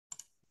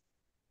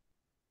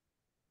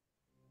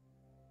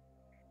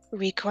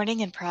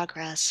Recording in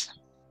progress.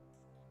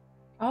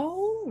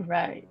 All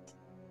right.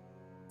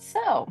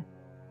 So,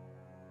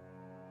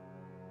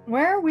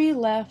 where we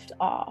left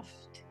off,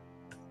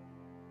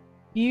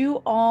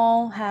 you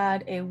all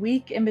had a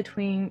week in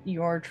between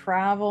your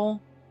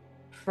travel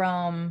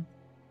from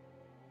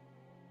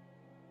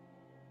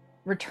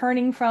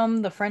returning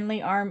from the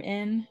Friendly Arm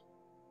Inn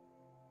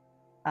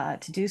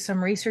to do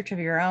some research of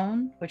your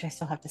own, which I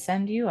still have to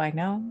send you, I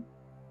know.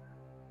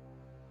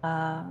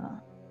 Uh,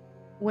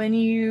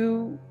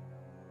 when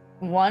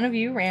one of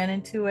you ran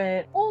into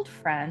an old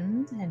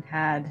friend and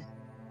had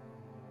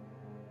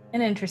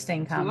an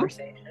interesting Hmm?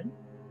 conversation.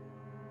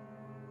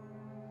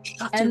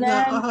 Shot And in the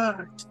then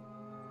heart.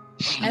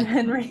 and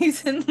then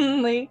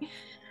recently,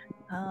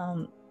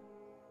 um,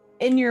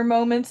 in your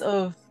moments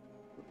of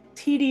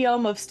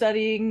tedium of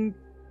studying,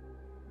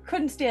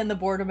 couldn't stand the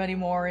boredom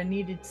anymore and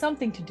needed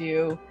something to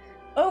do,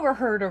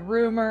 overheard a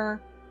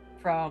rumor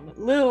from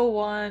Little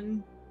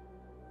One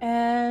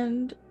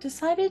and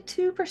decided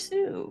to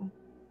pursue,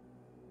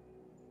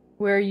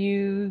 where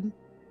you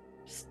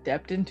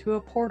stepped into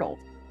a portal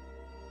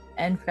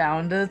and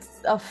found a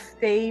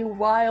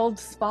Feywild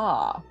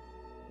spa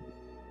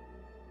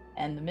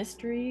and the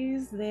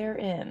mysteries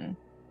therein.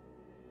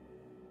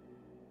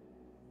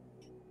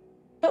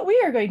 But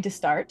we are going to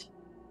start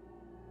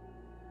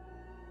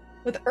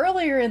with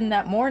earlier in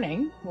that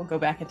morning. We'll go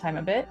back in time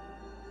a bit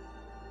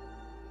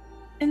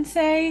and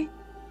say,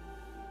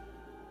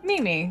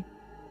 Mimi,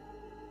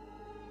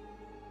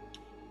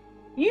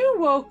 you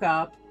woke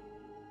up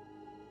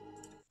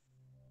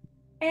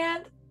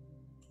and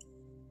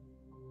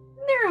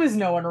there was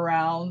no one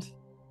around.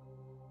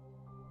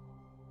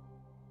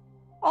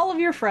 All of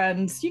your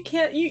friends, you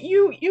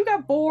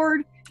got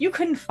bored, you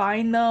couldn't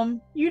find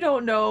them, you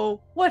don't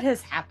know what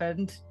has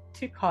happened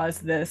to cause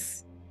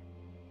this.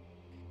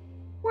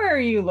 Where are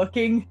you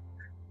looking?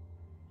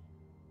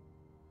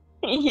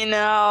 You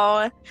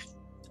know,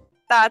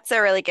 that's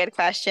a really good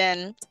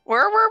question.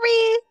 Where were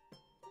we?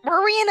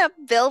 Were we in a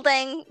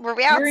building? Were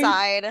we You're in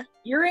outside?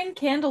 you're in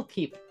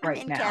Candlekeep I'm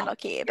right in now.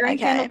 Candlekeep. You're in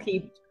Okay.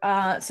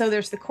 Candlekeep. So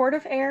there's the Court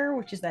of Air,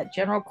 which is that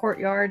general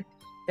courtyard.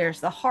 There's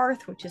the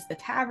Hearth, which is the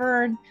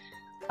tavern.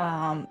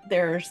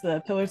 There's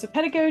the Pillars of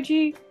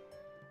Pedagogy.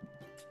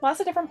 Lots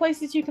of different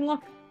places you can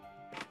look.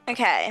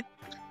 Okay.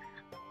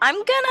 I'm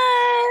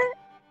gonna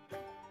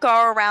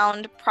go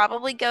around,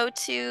 probably go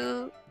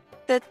to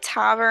the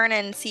tavern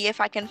and see if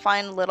I can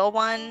find Little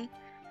One.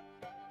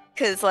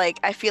 Because, like,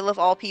 I feel of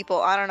all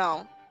people, I don't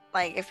know.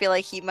 Like, I feel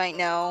like he might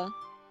know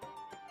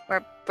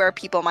where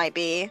people might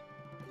be.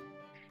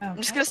 I'm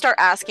just Okay. gonna start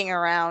asking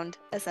around,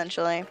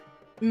 essentially.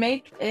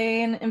 Make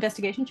an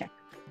investigation check.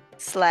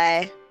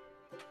 Slay.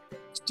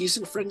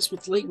 Decent friends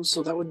with Ling,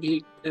 so that would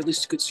be at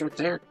least a good start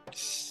there.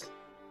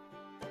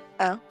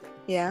 Oh,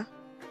 yeah.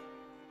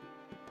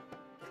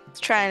 Let's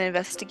try an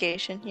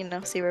investigation,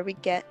 see where we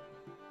get.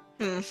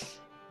 Hmm.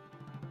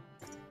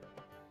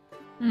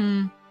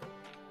 Hmm.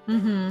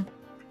 Mm-hmm.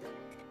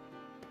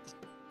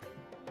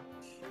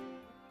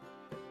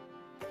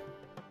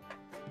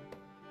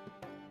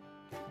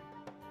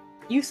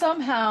 You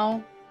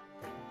somehow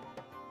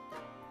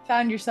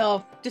found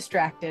yourself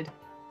distracted.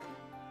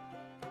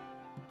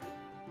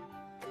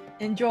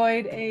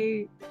 Enjoyed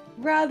a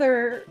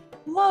rather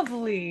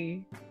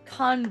lovely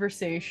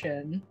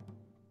conversation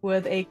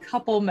with a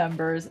couple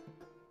members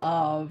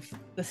of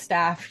the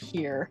staff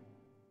here,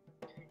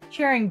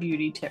 sharing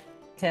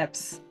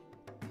tips.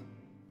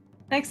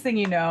 Next thing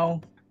you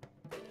know,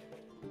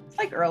 it's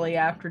like early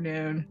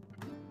afternoon.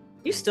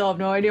 You still have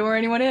no idea where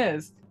anyone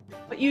is,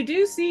 but you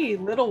do see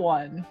Little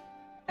One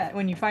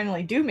when you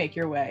finally do make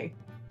your way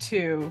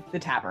to the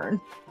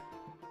tavern.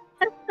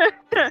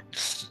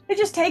 It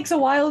just takes a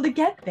while to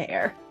get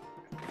there.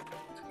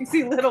 You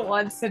see Little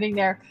One sitting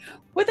there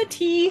with a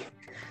tea,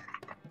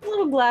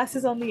 little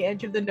glasses on the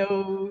edge of the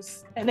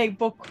nose, and a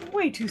book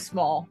way too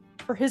small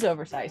for his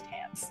oversized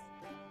hands.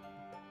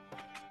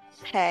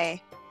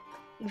 Hey,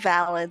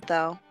 valid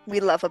though. We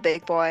love a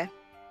big boy.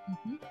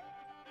 Mhm.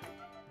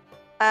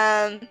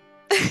 Um,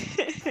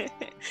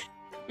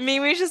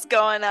 Mimi's just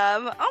going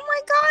up. Oh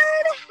my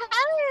God,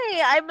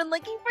 hey! I've been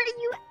looking for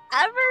you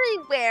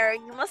everywhere.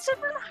 You must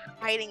have been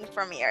hiding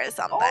from me or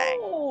something.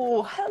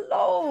 Oh,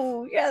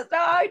 hello. Yes,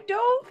 I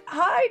don't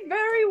hide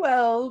very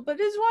well, but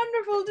it's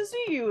wonderful to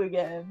see you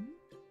again.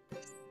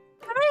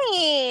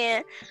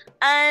 Hi.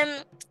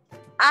 I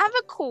have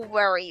a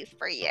query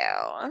for you.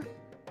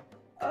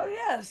 Oh,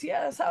 yes,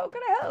 yes. How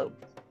can I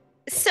help?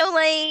 So,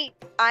 like,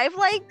 I've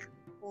like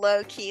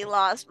low-key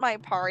lost my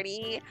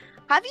party.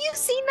 Have you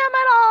seen them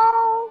at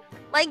all?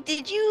 Like,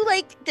 did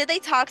they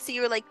talk to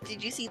you or like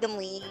did you see them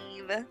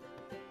leave?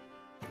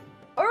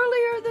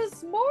 Earlier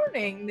this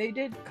morning, they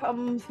did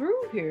come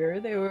through here.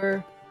 They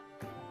were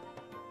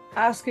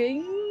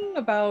asking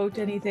about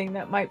anything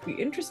that might be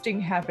interesting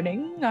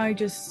happening. I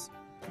just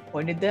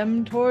pointed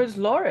them towards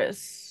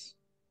Loris.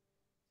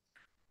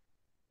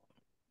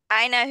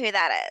 I know who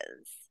that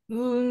is.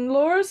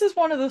 Loris is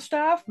one of the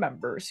staff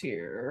members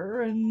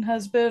here and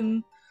has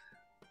been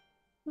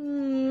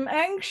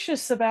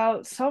anxious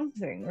about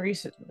something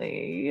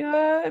recently.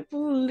 I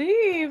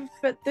believe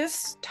at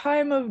this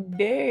time of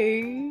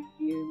day,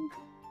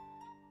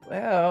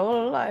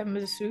 well, I'm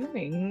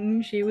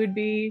assuming she would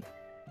be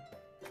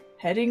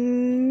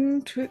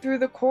heading through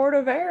the court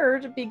of air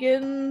to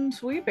begin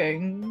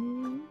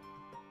sweeping.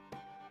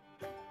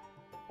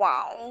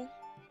 Wow.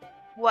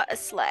 What a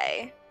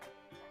sleigh.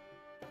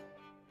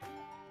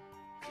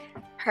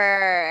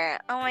 Her.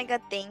 Oh my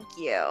god, thank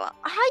you.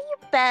 How you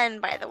been,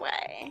 by the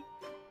way?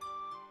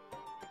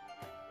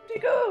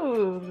 Pretty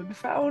good.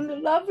 Found a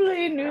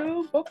lovely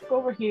new book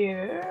over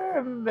here.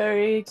 I'm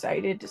very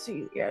excited to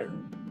see the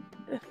end.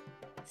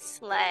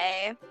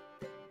 Slay.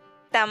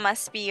 That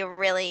must be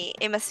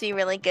it must be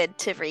really good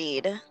to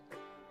read.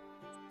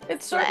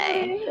 It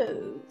certainly Slay.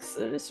 is.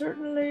 It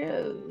certainly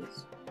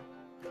is.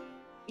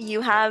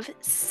 You have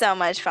so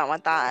much fun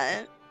with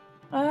that.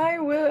 I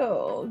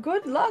will.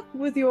 Good luck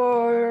with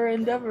your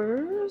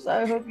endeavors.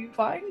 I hope you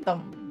find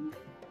them.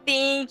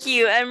 Thank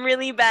you. I'm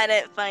really bad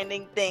at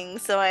finding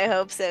things, so I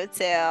hope so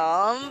too.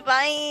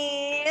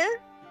 Bye.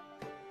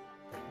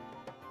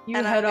 You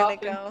And I'm gonna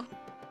go.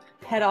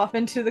 head off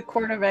into the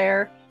court of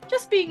air,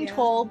 just being Yeah.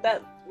 told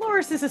that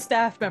Loris is a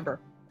staff member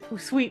who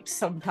sweeps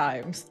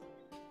sometimes.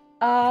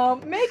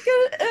 Make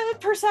a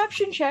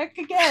perception check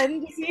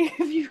again to see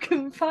if you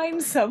can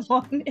find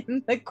someone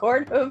in the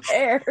court of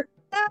air.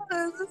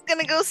 This is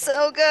gonna go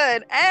so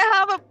good. I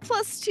have a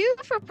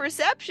 +2 for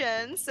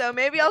perception, so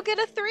maybe I'll get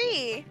a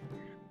 3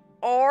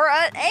 or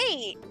an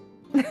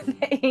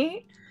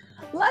 8.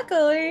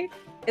 Luckily,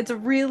 it's a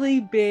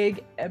really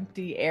big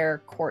empty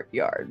air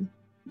courtyard.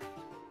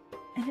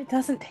 And it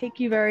doesn't take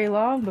you very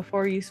long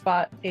before you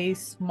spot a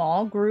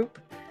small group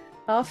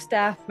of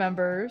staff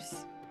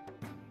members.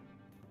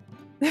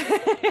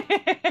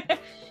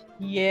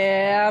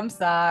 Yeah, I'm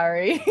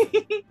sorry.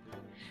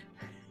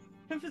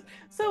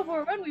 So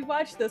for when we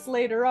watch this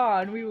later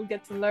on, we will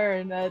get to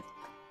learn that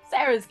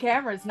Sarah's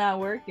camera's not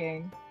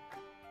working.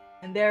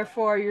 And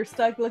therefore you're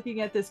stuck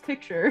looking at this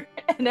picture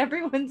and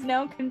everyone's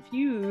now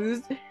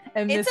confused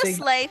and It's missing.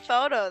 a sleigh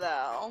photo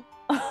though.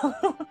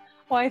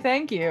 Why,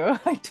 thank you.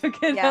 I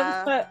took it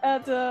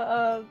at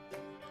a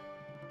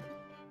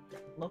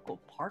local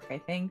park, I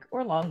think,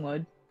 or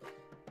Longwood.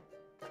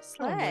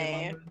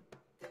 Sleigh.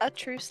 A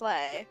true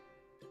sleigh.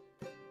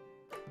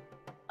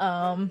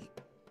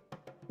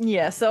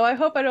 Yeah, so I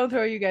hope I don't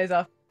throw you guys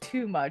off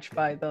too much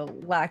by the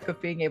lack of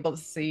being able to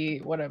see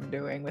what I'm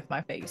doing with my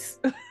face.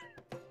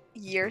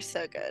 You're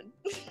so good.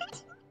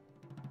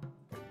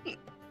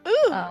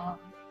 Ooh.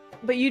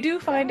 But you do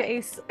find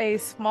a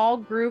small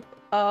group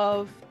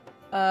of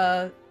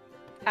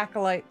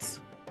acolytes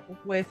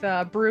with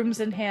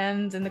brooms in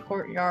hands in the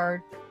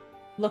courtyard,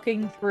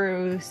 looking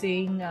through,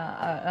 seeing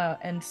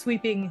and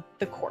sweeping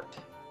the court.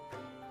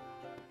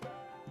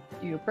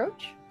 Do you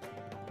approach?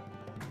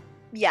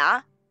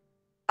 Yeah.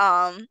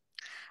 I'm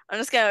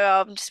just gonna go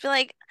up and just be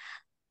like,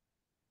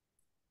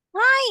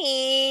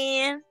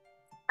 "Hi."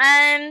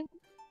 And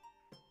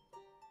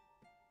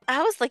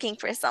I was looking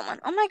for someone.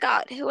 Oh my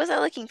God, who was I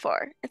looking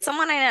for? It's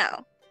someone I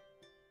know.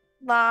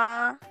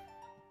 La,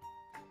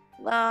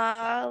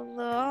 la,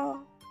 la,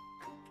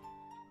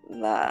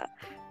 la,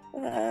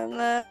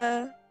 la, la, la,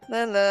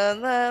 la, la,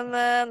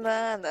 la,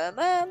 la,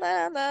 la,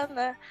 la, la,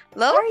 la.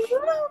 Loaf? Are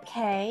you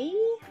okay?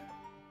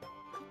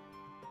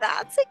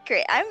 That's a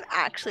great. I'm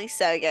actually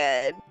so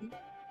good.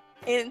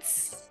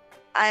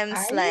 I'm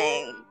Are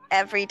slaying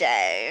every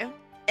day.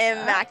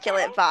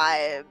 Immaculate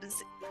vibes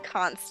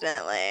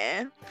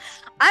constantly.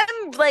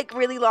 I'm like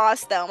really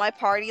lost though. My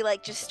party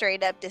like just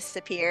straight up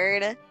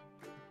disappeared.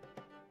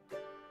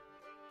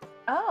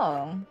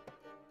 Oh,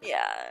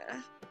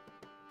 Yeah.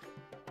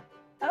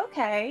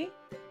 okay.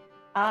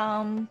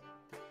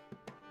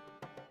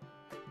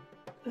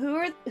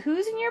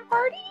 Who's in your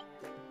party?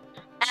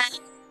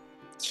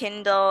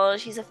 Kindle,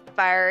 she's a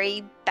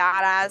fiery,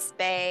 badass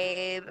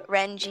babe.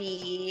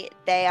 Renji,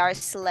 they are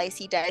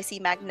slicey dicey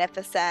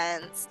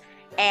magnificence.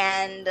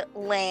 And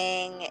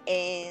Ling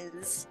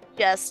is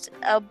just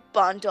a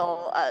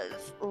bundle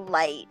of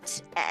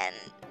light and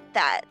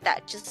that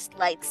just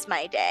lights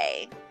my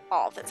day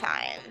all the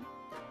time.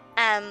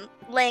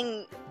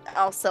 Ling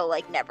also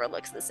like never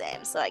looks the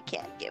same, so I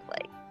can't give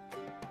like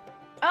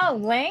Oh,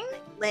 Ling?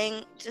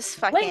 Ling just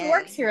fucking Ling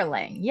works here,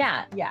 Ling.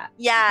 Yeah.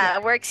 Yeah,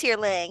 works here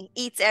Ling.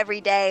 Eats every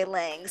day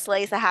Ling.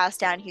 Slays the house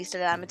down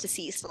Houston and I'm a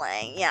deceased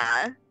Ling.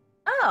 Yeah.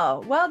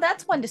 Oh, well,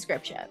 that's one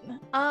description.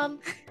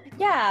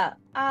 Yeah.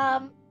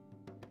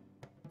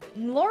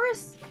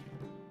 Loris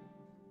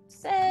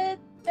said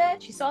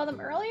that she saw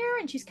them earlier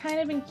and she's kind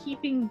of been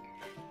keeping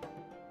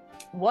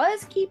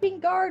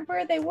guard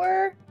where they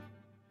were.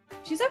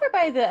 She's over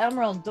by the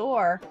Emerald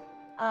Door.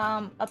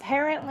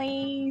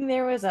 Apparently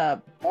there was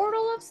a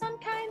portal of some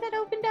kind that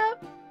opened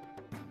up.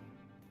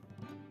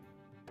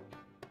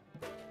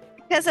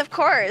 Because of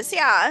course,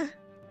 yeah.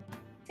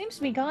 Seems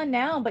to be gone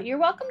now, but you're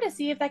welcome to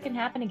see if that can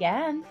happen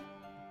again.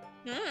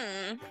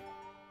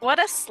 What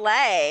a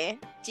sleigh.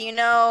 Do you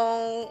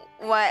know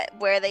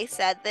where they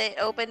said they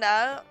opened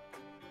up?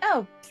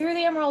 Oh, through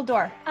the Emerald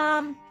Door.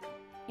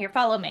 Here,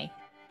 follow me.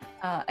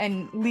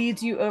 and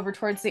leads you over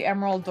towards the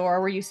emerald door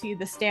where you see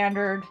the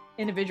standard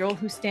individual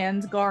who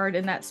stands guard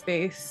in that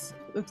space.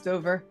 Looks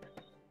over.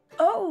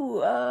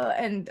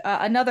 And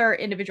another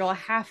individual, a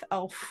half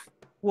elf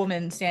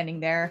woman standing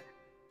there.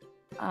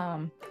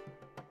 And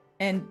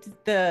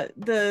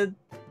the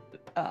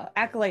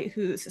acolyte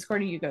who's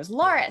escorting you goes,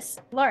 Loris,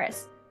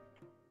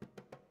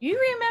 you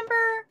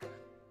remember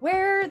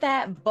where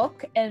that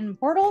book and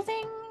portal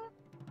thing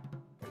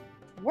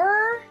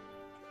were?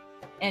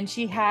 And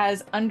she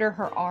has under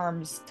her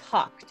arms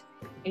tucked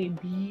a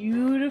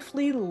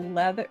beautifully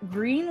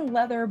green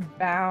leather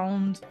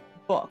bound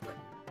book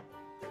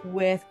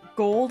with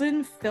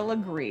golden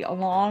filigree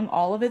along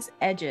all of its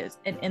edges,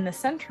 and in the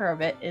center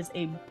of it is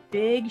a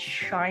big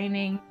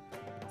shining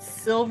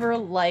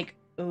silver-like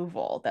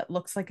oval that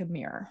looks like a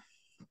mirror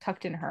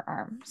tucked in her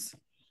arms.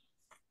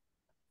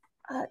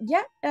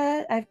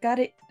 I've got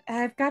it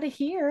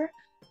here.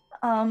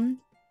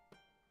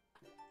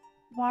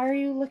 Why are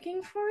you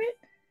looking for it?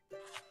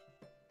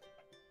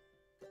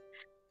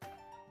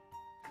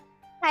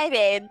 Hi,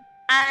 babe.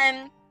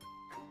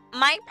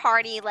 My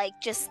party,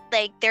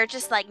 they're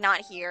just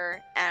not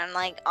here, and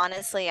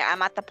honestly,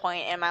 I'm at the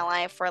point in my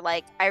life where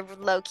I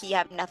low-key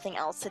have nothing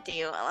else to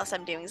do unless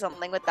I'm doing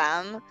something with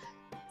them.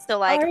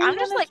 So I'm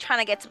just trying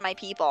to get to my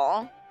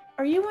people.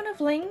 Are you one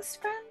of Ling's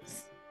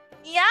friends?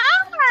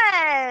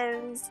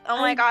 Yes! Oh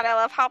my god, I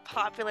love how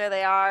popular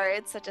they are.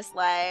 It's such a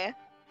slay.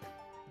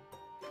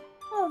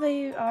 Well,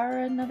 they are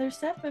another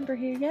staff member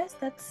here. Yes,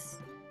 that's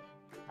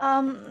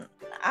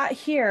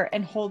here,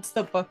 and holds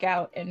the book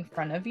out in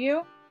front of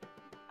you.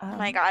 Oh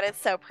my god,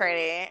 it's so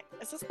pretty.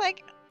 It's just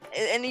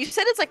and you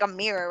said it's like a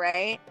mirror,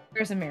 right?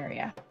 There's a mirror,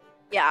 yeah.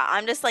 Yeah,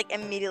 I'm just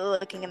immediately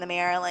looking in the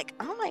mirror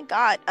oh my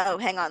god. Oh,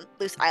 hang on.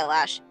 Loose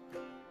eyelash.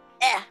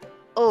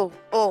 Oh,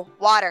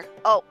 water.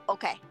 Oh,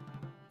 okay.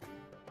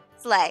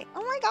 Slay.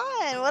 Oh my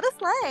god, what a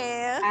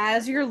slay.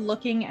 As you're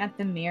looking at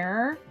the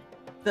mirror,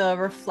 the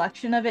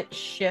reflection of it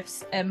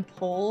shifts and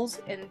pulls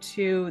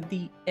into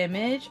the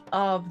image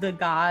of the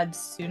god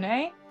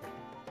Sune.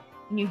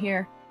 And you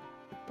hear,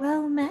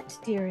 "Well met,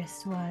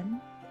 dearest one.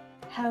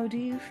 How do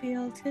you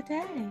feel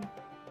today?"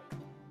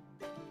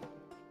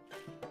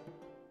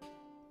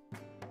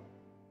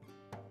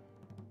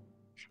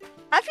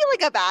 I feel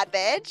like a bad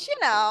bitch,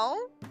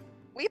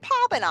 We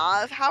popping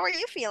off. How are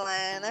you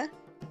feeling?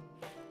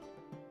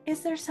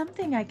 Is there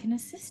something I can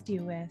assist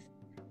you with?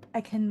 I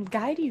can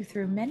guide you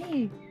through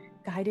many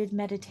guided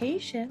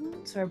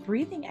meditations or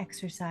breathing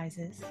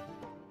exercises.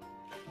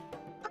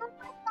 Oh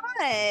my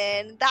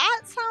god,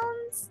 that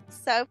sounds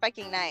so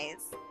fucking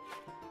nice.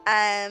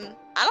 I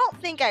don't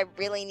think I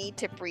really need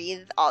to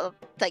breathe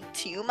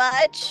too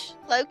much,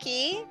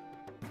 low-key.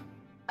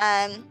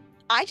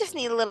 I just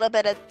need a little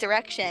bit of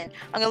direction.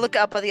 I'm gonna look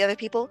up at the other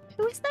people.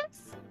 Who is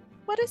this?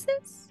 What is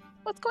this?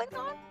 What's going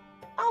on?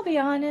 I'll be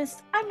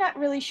honest, I'm not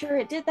really sure.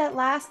 It did that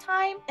last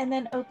time and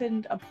then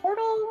opened a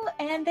portal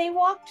and they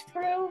walked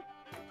through,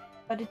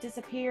 but it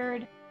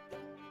disappeared.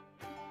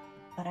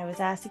 But I was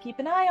asked to keep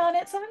an eye on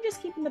it, so I'm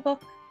just keeping the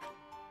book.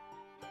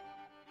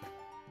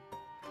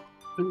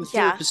 When the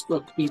therapist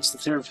book meets the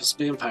therapist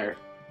vampire.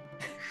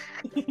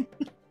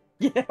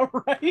 Yeah,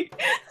 right?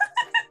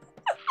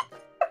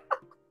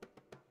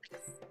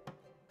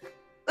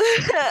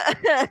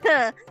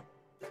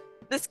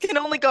 This can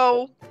only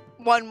go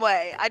one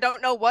way. I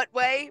don't know what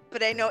way,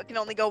 but I know it can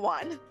only go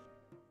one.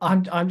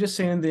 I'm just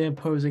seeing the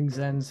opposing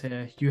Zens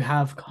here. You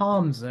have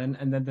calm Zen,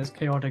 and then there's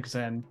chaotic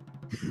Zen.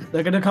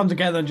 They're gonna come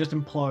together and just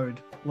implode.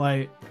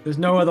 There's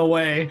no other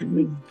way.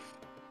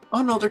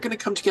 Oh no, they're gonna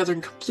come together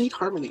in complete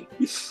harmony.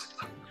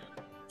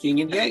 Yin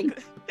and yang.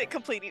 They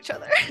complete each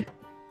other.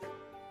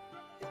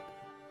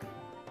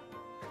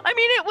 I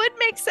mean, it would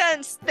make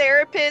sense.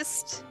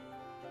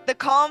 The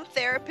calm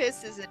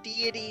therapist is a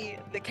deity.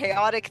 The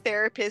chaotic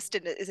therapist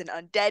is an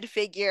undead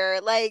figure.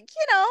 Makes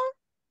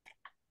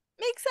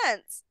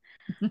sense.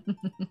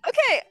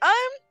 Okay,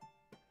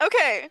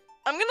 okay.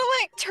 I'm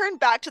gonna turn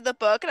back to the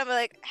book and I'm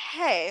like,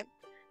 hey,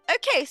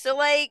 okay,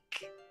 so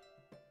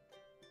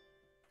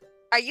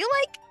are you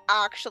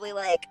actually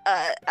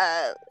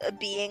a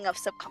being of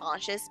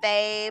subconscious,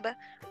 babe?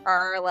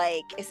 Or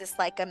is this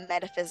a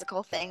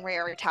metaphysical thing where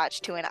you're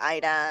attached to an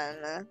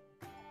item?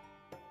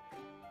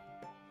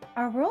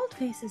 Our world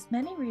faces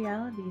many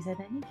realities at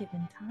any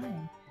given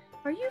time.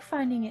 Are you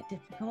finding it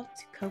difficult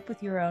to cope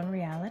with your own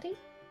reality?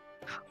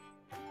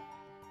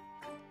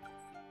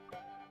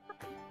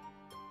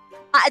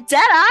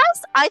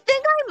 Deadass? I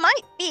think I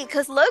might be,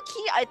 because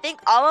low-key, I think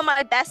all of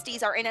my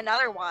besties are in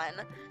another one.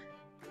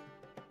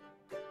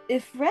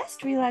 If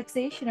rest,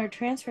 relaxation, or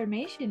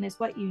transformation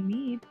is what you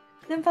need,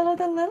 then follow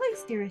the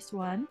lilies, dearest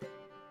one.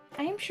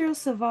 I am sure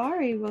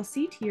Savari will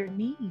see to your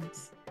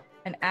needs.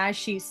 And as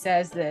she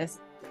says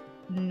this,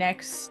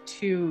 next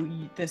to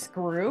this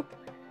group,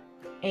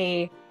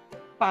 a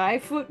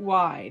 5-foot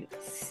wide,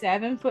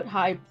 7-foot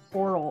high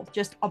portal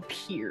just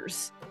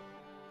appears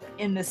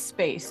in the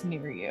space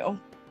near you.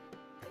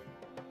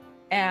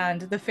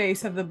 And the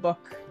face of the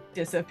book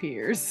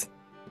disappears.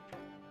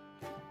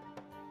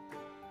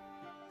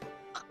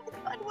 Oh my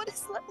god, what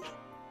is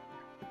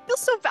feel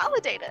so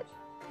validated.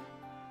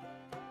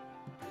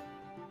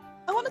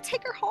 I want to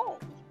take her home.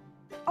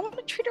 I want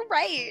to treat her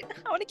right.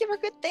 I want to give her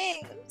good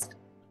things.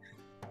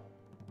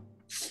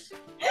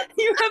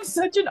 You have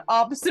such an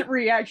opposite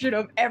reaction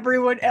of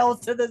everyone else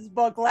to this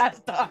book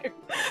last time.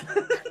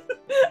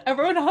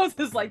 Everyone else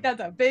is like,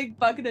 that's a big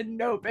bucket of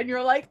nope. And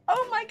you're like,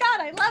 oh my god,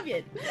 I love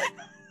it.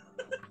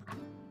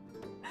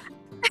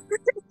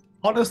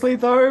 Honestly,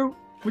 though,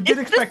 we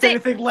didn't It's the expect same-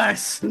 anything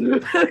less.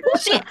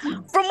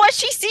 From what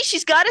she sees,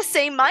 she's got a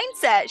same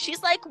mindset.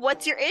 She's like,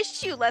 "What's your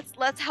issue?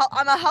 Let's help.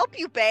 I'm gonna help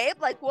you, babe.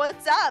 Like,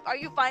 what's up? Are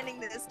you finding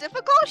this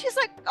difficult?" She's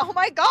like, "Oh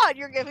my god,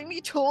 you're giving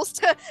me tools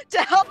to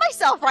help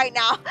myself right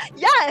now."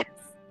 Yes.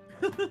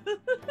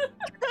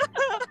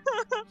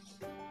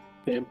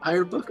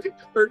 Vampire book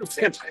or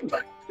vampire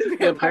book? Vampire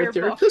Vampire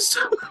book. therapist.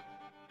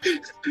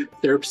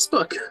 Therapist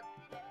book.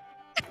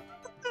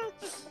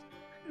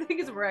 I think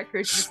his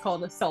recreation is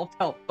called a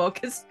self-help book.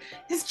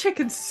 His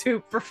chicken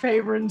soup for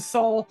favor and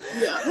soul.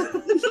 Yeah.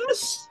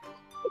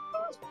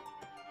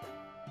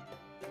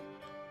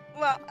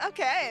 Well,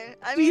 okay.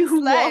 I mean, You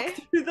slay. walk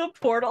through the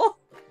portal.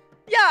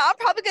 Yeah, I'm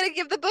probably gonna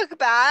give the book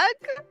back.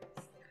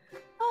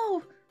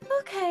 Oh,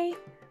 okay.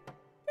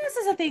 This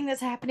is a thing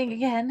that's happening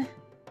again.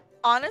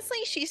 Honestly,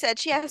 she said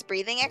she has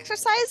breathing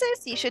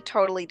exercises. You should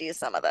totally do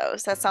some of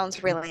those. That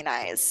sounds really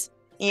nice.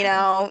 You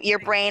know, your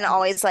brain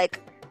always like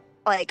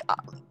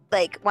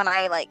when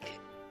I like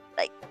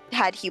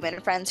had human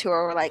friends who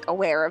are like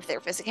aware of their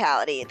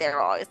physicality,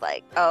 they're always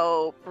like,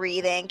 oh,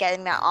 breathing,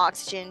 getting that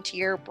oxygen to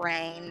your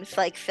brain,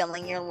 like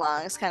filling your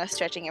lungs, kind of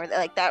stretching everything.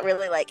 Like that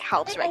really like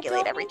helps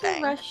regulate I don't mean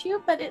everything. to rush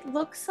you, but it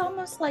looks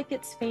almost like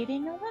it's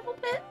fading a little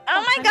bit.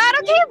 Oh my god,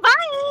 okay,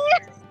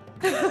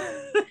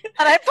 bye.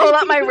 And I pull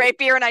out my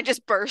rapier and I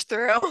just burst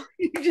through.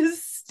 You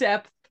just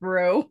step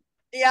through.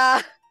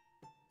 Yeah.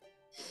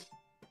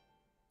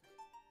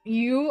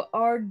 You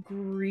are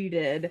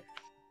greeted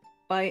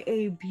by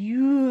a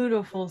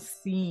beautiful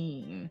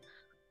scene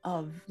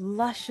of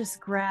luscious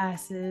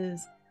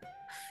grasses,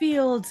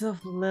 fields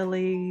of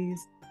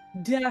lilies,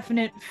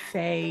 definite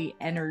fae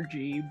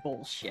energy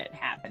bullshit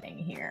happening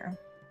here.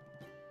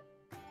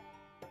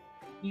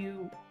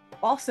 You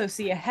also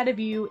see ahead of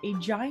you a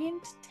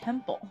giant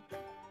temple.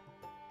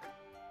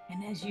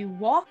 And as you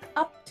walk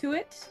up to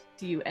it,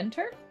 do you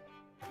enter?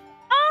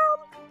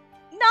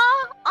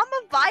 Nah, I'm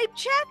a vibe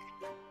check.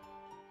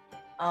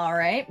 All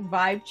right,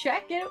 vibe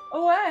check it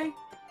away.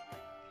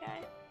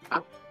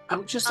 Okay. I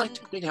would just like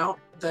to point out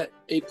that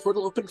a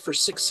portal opened for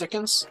 6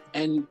 seconds,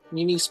 and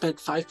Mimi spent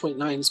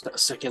 5.9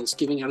 seconds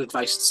giving out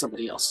advice to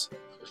somebody else.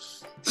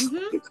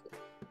 Mm-hmm.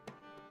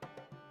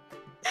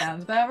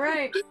 Sounds about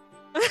right. Do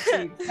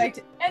you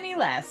expect any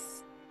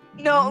less?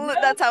 No, Nope.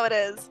 that's how it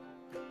is.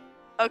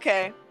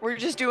 Okay, we're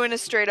just doing a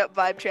straight up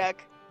vibe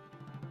check.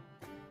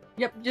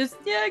 Yep, just,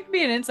 yeah, it could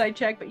be an insight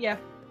check, but yeah.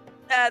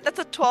 That's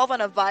a 12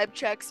 on a vibe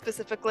check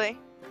specifically.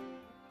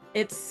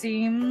 It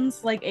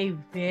seems like a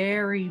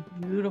very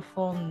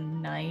beautiful,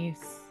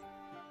 nice,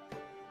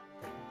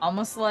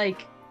 almost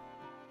like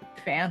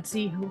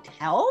fancy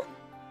hotel,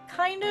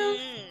 kind of,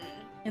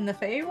 in the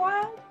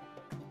Feywild.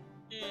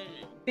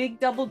 Big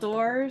double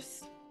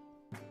doors.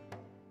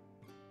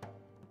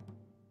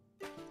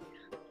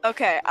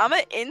 Okay, I'm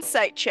an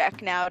insight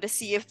check now to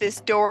see if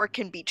this door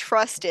can be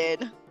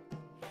trusted.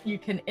 You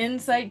can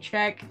insight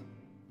check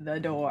the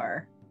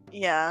door.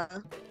 Yeah.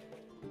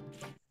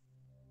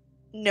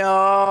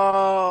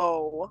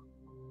 No.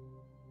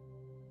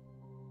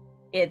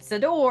 It's a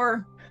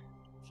door.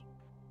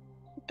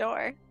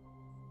 Door.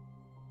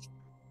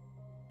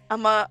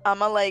 I'm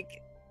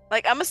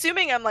I'm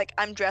assuming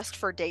I'm dressed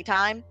for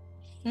daytime.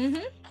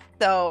 Mm-hmm.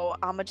 So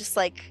I'ma just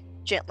like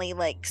gently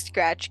like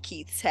scratch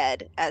Keith's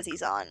head as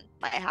he's on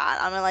my hat.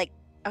 I'm gonna like,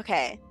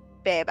 okay,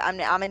 babe, I'm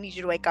gonna need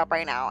you to wake up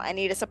right now. I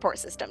need a support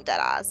system,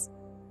 deadass.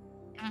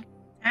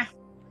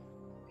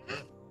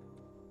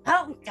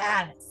 Oh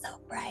god, it's so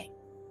bright.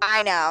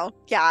 I know.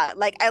 Yeah,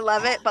 like I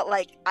love it, but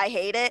like I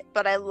hate it,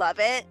 but I love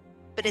it,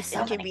 but it's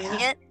There's so many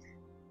inconvenient.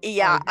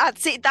 Yeah,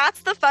 see,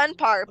 that's the fun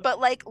part. But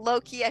like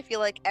low key, I feel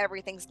like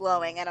everything's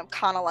glowing, and I'm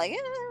kind of like,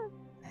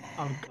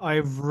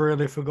 I've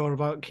really forgot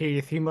about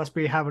Keith. He must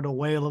be having a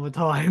whale of a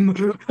time.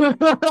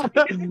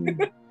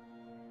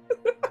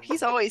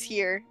 he's always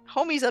here.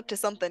 Homie's up to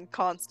something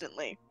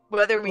constantly,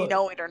 whether we Look,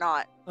 know it or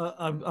not.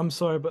 I'm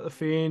sorry about the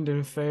Fiend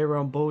and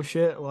Pharaoh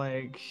bullshit.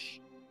 Like,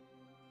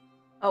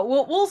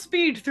 We'll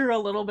speed through a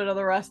little bit of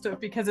the rest of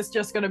it because it's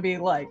just gonna be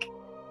like,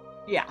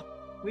 yeah,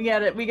 we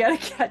gotta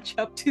catch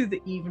up to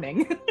the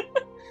evening.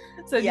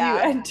 So Yeah. do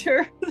you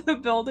enter the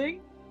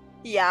building?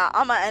 Yeah,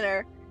 I'm gonna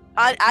enter.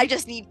 I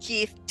just need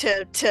Keith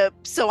to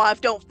so I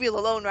don't feel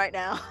alone right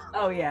now.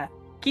 Oh yeah,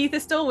 Keith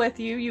is still with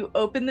you. You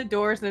open the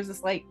doors. There's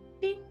this like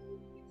ding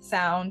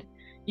sound.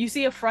 You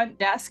see a front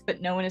desk,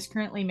 but no one is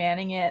currently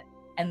manning it.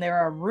 And there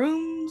are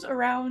rooms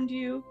around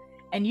you.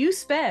 And you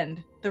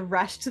spend the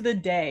rest of the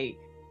day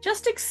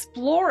just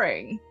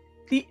exploring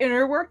the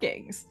inner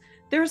workings.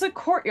 There's a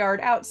courtyard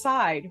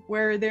outside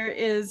where there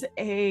is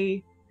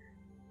a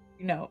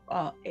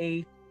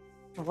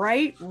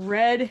bright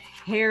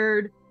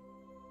red-haired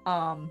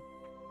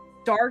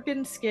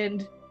darkened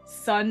skinned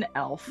sun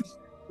elf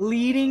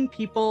leading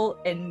people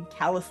in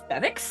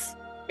calisthenics,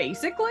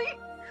 basically.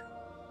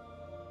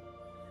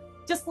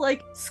 Just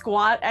like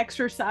squat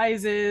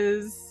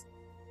exercises,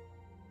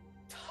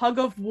 tug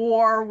of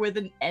war with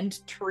an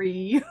ent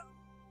tree.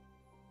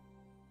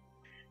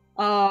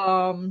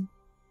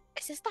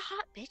 Is this the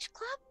hot bitch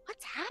club?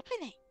 What's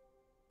happening?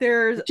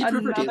 There's Did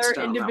Riverdance another style, that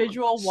one.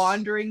 individual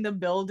wandering the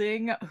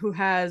building who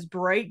has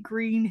bright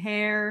green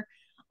hair,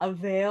 a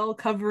veil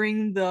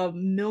covering the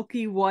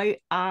milky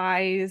white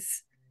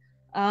eyes,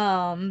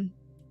 a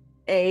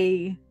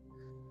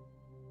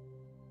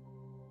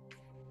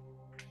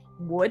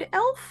wood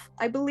elf,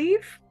 I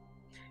believe.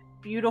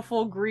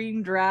 Beautiful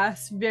green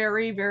dress,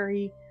 very,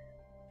 very,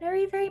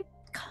 very, very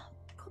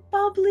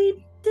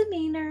bubbly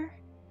demeanor.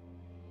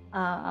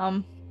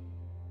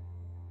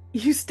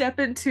 You step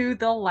into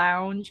the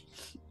lounge.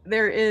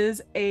 There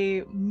is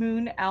a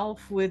moon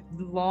elf with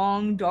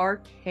long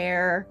dark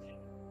hair,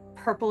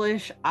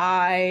 purplish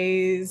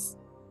eyes,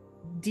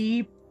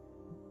 deep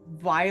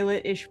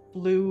violetish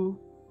blue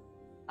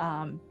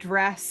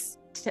dress,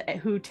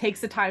 who takes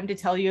the time to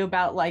tell you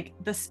about like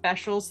the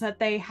specials that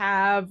they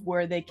have,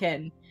 where they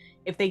can,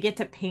 if they get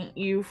to paint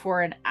you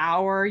for an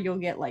hour, you'll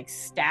get like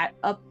stat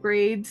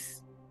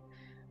upgrades,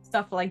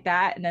 stuff like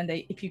that. And then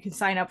they, if you can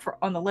sign up for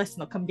on the list,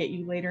 and they'll come get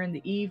you later in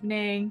the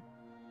evening.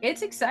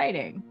 It's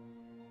exciting.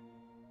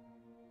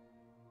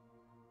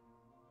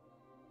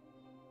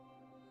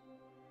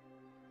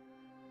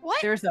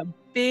 What? There's a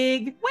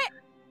big.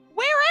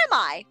 Where am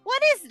I?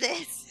 What is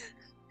this?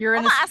 You're I'm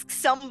in. gonna ask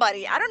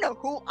somebody. I don't know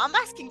who. I'm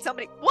asking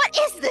somebody. What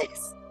is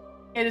this?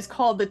 It is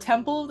called the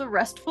Temple of the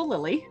Restful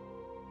Lily.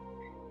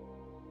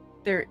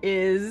 There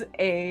is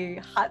a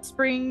hot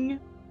spring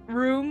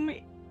room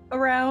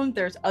around.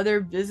 There's other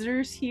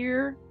visitors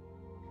here.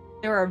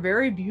 There are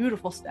very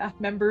beautiful staff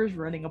members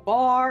running a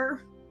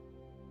bar.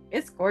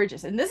 It's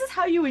gorgeous. And this is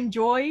how you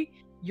enjoy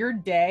your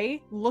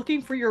day,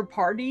 looking for your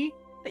party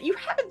that you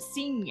haven't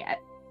seen yet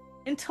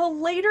until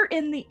later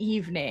in the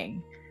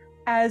evening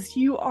as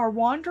you are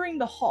wandering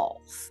the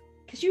halls.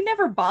 Because you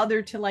never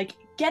bothered to like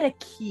get a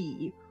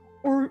key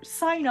or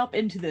sign up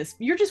into this.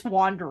 You're just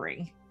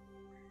wandering.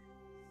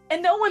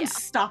 And no one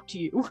stopped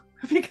you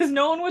because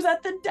no one was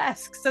at the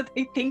desk, so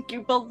they think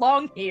you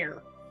belong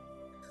here.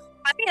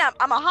 I mean,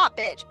 I'm a hot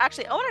bitch.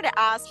 Actually, I wanted to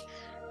ask,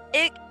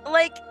 it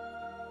like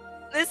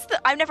this.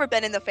 I've never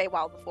been in the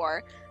Feywild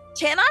before.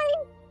 Can I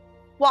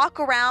walk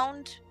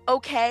around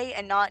okay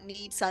and not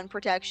need sun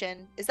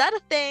protection? Is that a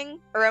thing,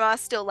 or am I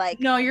still like?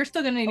 No, you're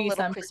still gonna need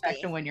sun crispy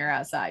protection when you're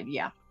outside.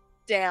 Yeah.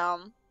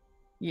 Damn.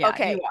 Yeah.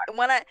 Okay. You are.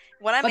 When I'm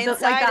But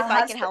inside, if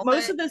I can help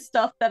most it. of the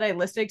stuff that I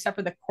listed, except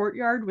for the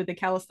courtyard with the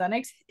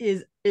calisthenics,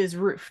 is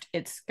roofed.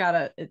 It's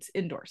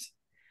indoors.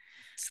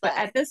 But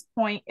at this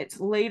point, it's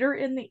later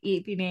in the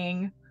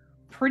evening,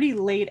 pretty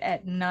late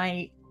at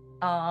night.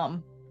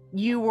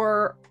 You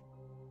were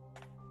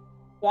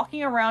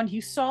walking around.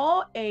 You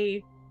saw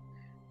a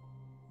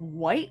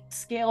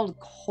white-scaled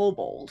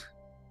kobold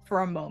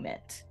for a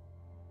moment,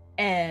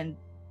 and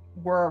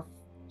were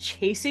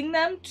chasing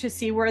them to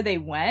see where they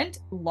went.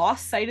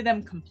 Lost sight of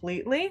them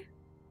completely,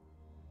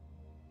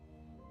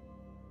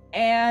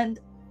 and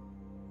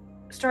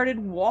started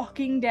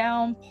walking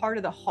down part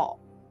of the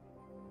hall.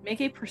 Make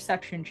a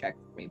perception check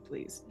for me,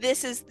 please.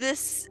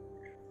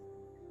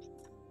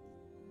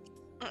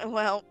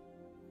 Well,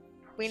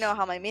 we know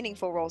how my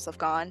meaningful rolls have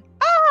gone.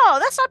 Oh,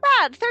 that's not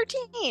bad.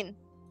 13.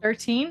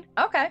 13?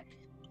 Okay.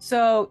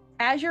 So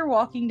as you're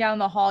walking down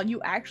the hall,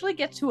 you actually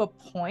get to a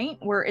point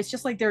where it's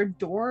just like there are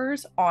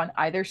doors on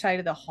either side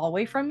of the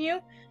hallway from you.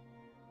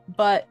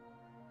 But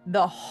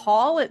the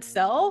hall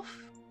itself,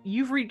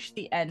 you've reached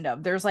the end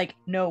of. There's like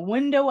no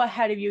window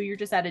ahead of you. You're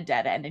just at a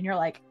dead end. And you're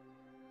like,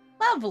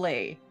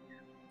 lovely.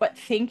 But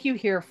think you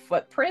hear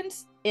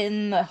footprints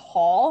in the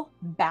hall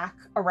back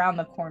around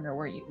the corner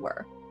where you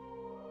were.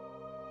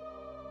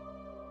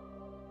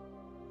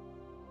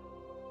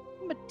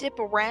 I'm gonna dip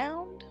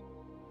around.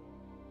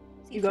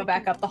 You go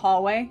back up the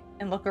hallway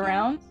and look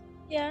around.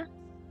 Yeah.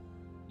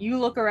 You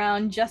look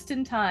around just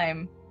in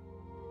time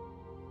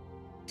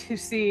to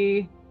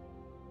see,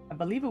 I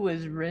believe it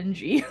was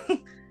Renji,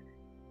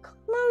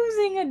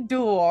 closing a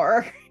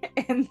door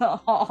in the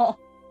hall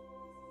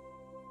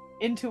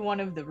into one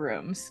of the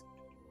rooms.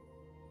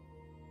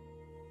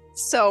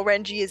 So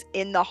Renji is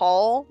in the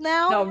hall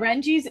now? No,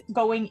 Renji's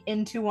going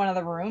into one of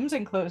the rooms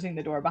and closing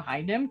the door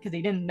behind him because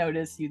he didn't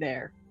notice you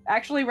there.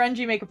 Actually,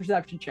 Renji, make a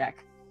perception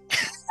check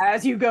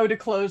as you go to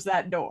close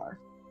that door.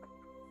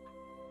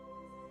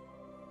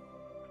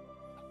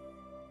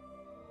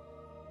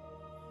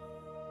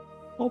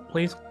 Oh,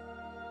 please.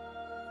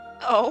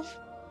 Oh.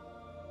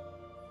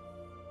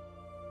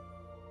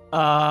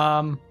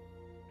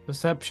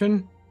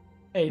 Perception?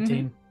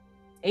 18.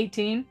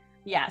 18?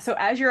 Yeah, so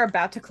as you're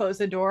about to close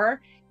the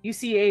door, you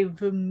see a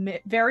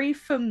very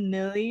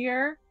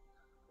familiar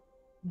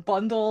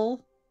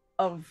bundle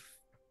of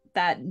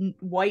that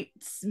white,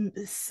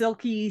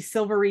 silky,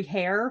 silvery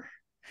hair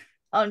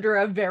under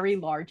a very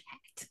large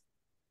hat.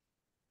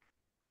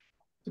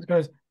 It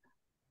goes,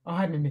 oh,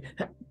 hi, Mimi.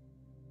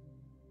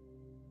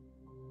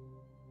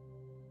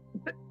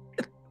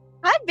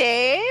 Hi,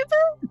 babe.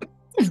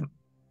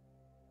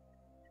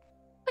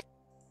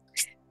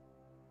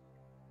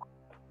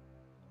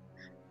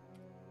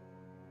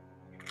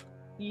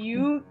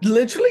 You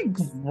Literally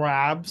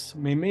grabs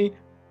Mimi.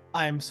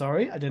 I am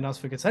sorry, I didn't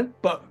ask for consent,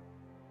 but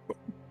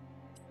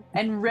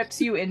and rips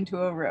you into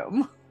a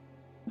room.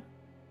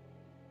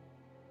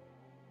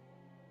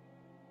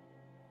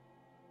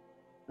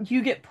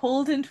 You get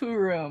pulled into a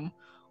room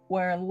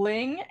where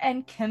Ling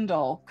and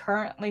Kindle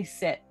currently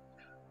sit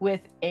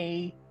with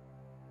a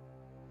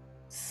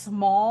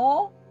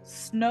small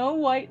snow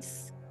white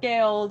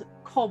scaled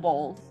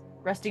kobold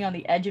resting on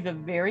the edge of a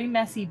very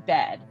messy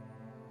bed,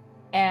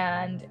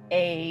 and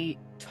a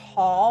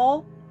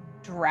tall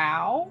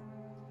drow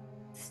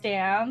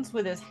stands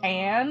with his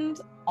hand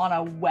on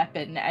a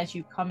weapon as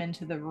you come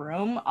into the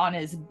room on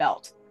his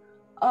belt.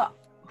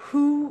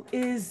 Who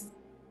is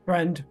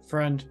friend.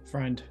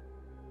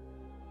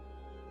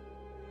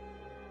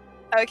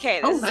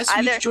 Okay, Oh, this is nice of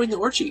you either. to join the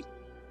orgy.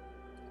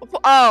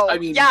 Oh, I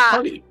mean, yeah.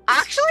 party.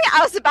 Actually, I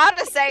was about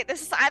to say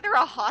this is either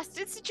a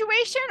hostage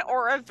situation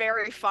or a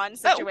very fun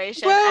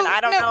situation, and I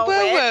don't know which.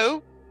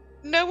 Whoa.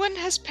 No one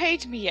has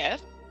paid me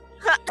yet.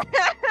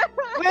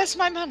 Where's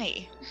my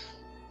money?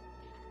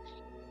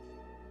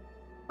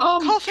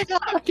 Cough it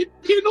up. I can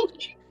handle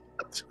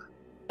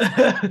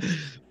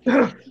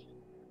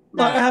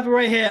I have it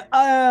right here.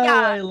 Oh,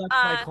 Yeah, I left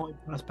my coin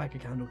pass back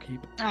at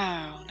Candlekeep.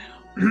 Oh no.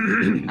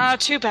 Oh,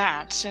 too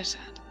bad. So sad.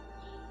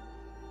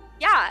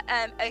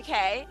 Yeah,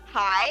 okay.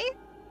 Hi.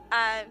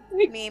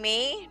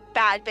 Mimi,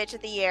 bad bitch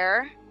of the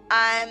year.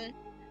 Bad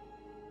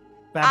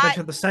bitch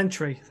of the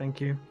century, thank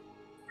you.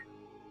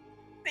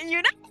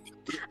 You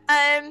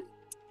know,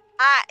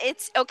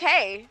 it's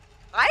okay.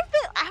 I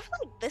feel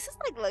like this is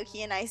like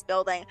low-key a nice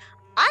building.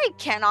 I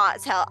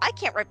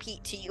can't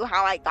repeat to you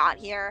how I got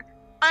here.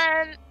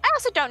 I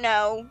also don't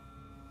know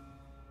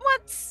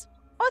what's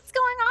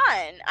going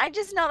on. I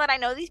just know that I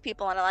know these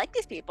people and I like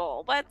these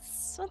people.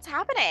 What's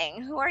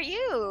happening? Who are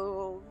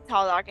you?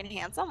 Tall, dark, and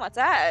handsome. What's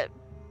up?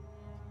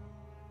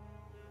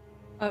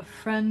 a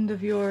friend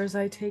of yours,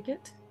 I take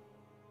it?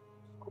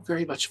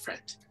 very much a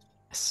friend.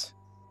 Yes.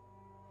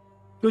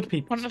 Good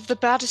people. One of the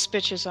baddest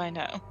bitches I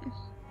know.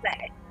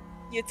 Slay.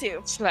 You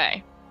too.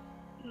 Slay.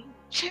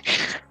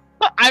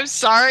 I'm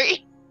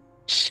sorry.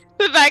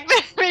 The fact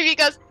that maybe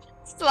goes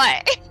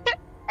slay.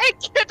 And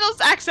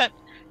Kindle's accent.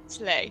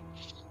 Slay.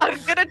 I'm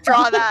gonna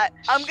draw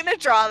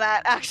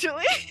that.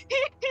 Actually.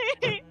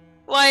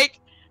 Like,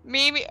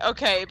 Mimi,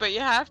 okay, but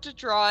you have to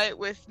draw it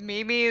with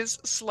Mimi's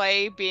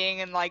sleigh being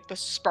in, like, the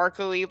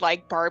sparkly,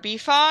 like, Barbie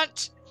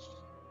font.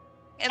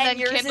 And then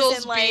yours is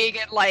Kindle's in, like- being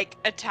in, like,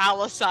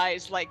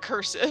 italicized, like,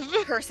 cursive.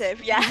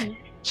 Cursive, yeah.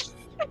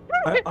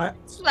 Slay. I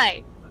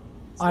Slay.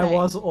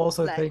 was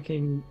also Slay.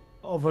 thinking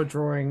of a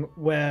drawing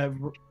where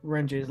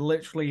Renji is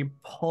literally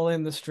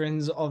pulling the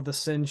strings of the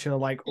cincher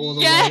like all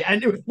the Yeah. way,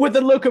 and with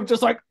the look of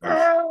just like.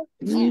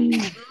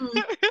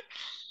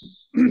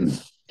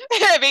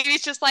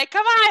 Mimi's just like,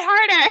 come on,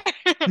 harder.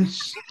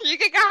 You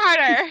can go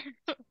harder.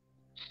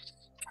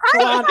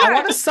 Come on, I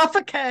want to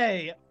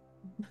suffocate.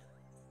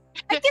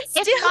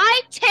 If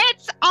my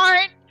tits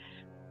aren't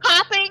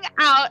popping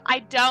out, I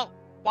don't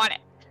want it.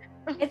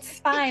 It's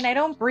fine. I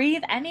don't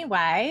breathe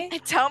anyway.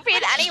 Don't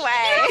breathe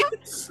anyway.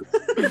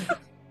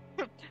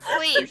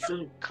 Please,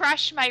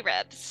 crush my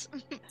ribs.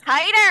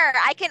 Tighter.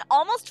 I can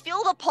almost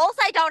feel the pulse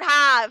I don't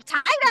have.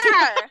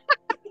 Tighter.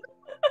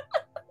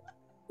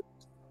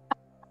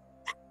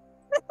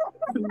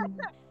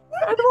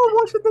 Anyone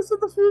watching this in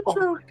the future,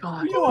 Oh my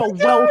god. you are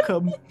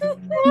welcome.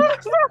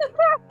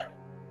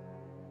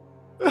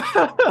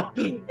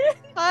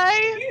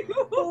 I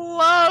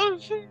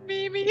love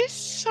Mimi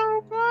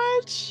so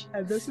much.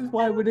 And this is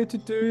why we need to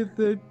do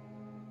the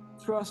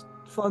Trust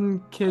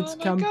Fund Kids Oh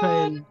my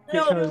campaign.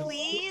 No,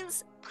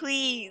 Because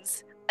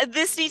please.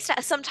 This needs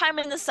to sometime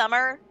in the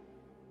summer.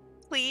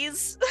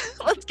 Please.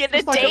 Let's get a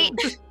just like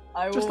date.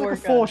 I will just like a work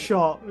on it.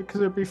 foreshot,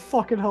 because it'd be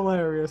fucking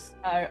hilarious.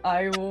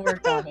 I will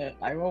work on it.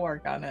 I will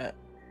work on it.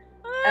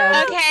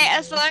 Okay,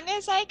 as long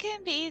as I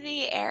can be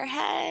the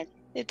airhead,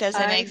 it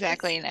doesn't I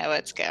exactly know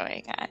what's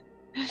going on.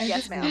 I Yes,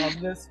 just ma'am. love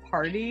this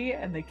party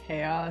and the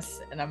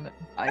chaos, and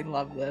I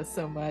love this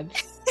so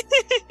much.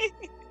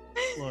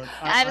 Look,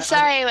 I'm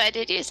sorry, what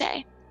did you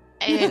say?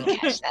 I didn't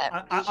catch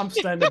that. I'm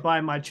standing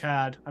by my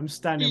Chad. I'm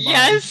standing by.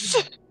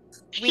 Yes!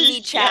 We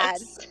need Chad.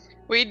 Yes.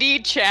 We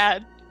need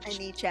Chad. I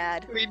need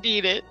Chad. We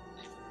need it.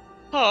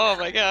 Oh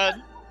my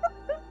god.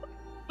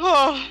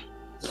 Oh,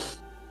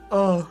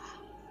 Oh.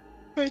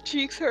 my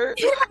cheeks hurt.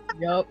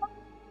 Yep.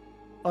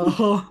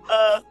 Oh.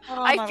 Oh,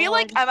 I my feel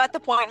like lord. I'm at the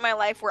point in my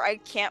life where I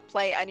can't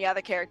play any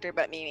other character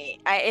but Mimi.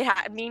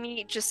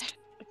 Mimi just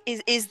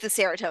is the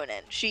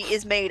serotonin. She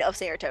is made of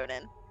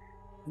serotonin.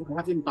 You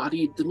have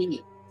embodied the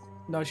minion.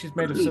 No, she's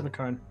made of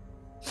silicone.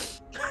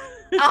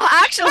 Oh,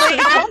 actually,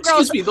 homegirls,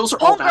 Excuse me, those are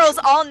all homegirls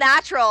natural. all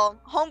natural.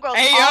 Homegirls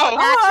Hey, all yo.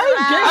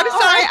 natural.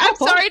 I'm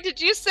sorry,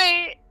 did you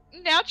say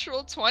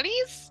natural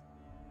 20s?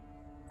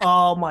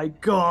 Oh my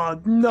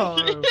god, no.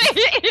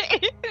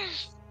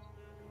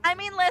 I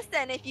mean,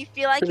 listen, if you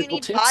feel like you Critical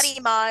need tits? body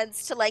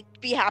mods to like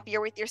be happier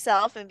with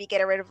yourself and be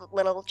get rid of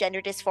little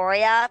gender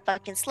dysphoria,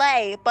 fucking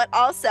slay. But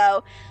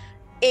also,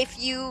 if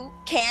you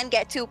can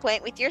get to a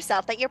point with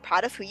yourself that you're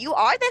proud of who you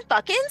are, then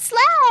fucking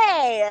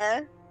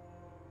slay.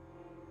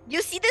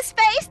 You see this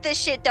face? This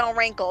shit don't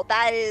wrinkle.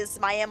 That is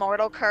my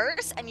immortal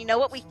curse, and you know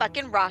what? We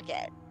fucking rock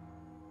it.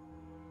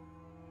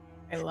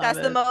 I love That's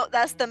it.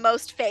 that's the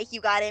most fake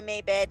you got in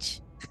me, bitch.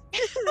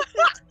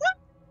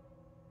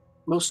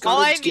 Most All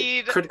I gods get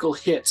need- critical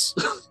hits.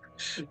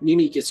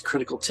 Mimi gets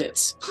critical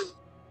tits.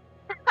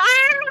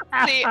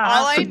 See,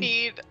 all I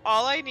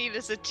need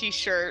is a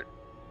t-shirt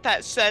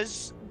that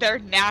says they're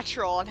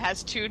natural and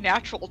has 2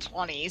 natural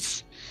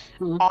 20s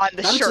on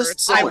the That shirt.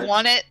 exists I somewhere.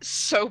 want it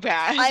so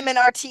bad. I'm an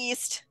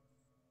artiste.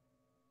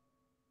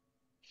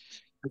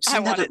 I've I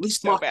seen that want at it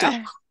least so mocked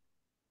bad. up.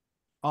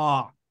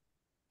 Ah,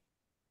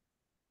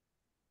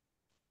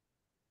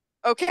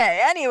 Okay,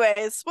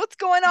 anyways, what's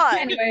going on?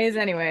 Anyways.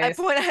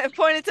 I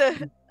pointed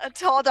to a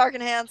tall, dark,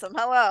 and handsome.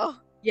 Hello.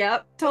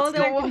 Yep, tall,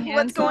 dark, and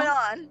What's going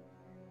handsome.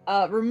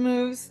 on?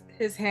 Removes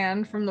his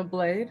hand from the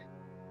blade.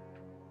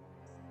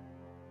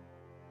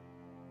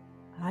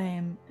 I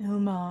am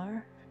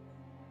Ilmar,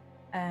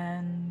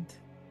 and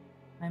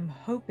I'm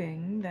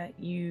hoping that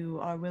you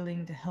are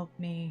willing to help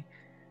me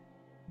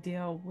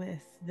deal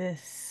with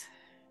this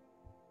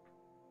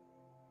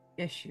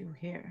issue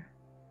here.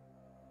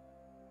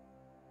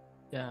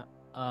 yeah.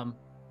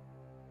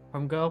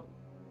 Homegirl,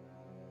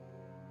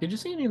 did you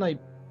see any like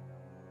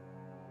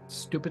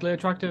stupidly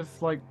attractive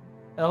like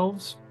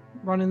elves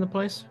running the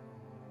place?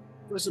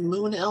 There was a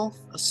moon elf,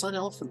 a sun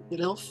elf, and a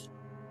wood elf.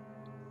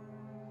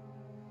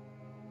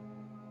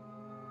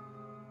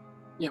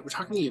 Yeah, we're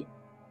talking to you.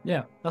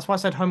 Yeah, that's why I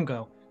said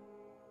homegirl.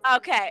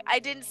 Okay, I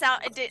didn't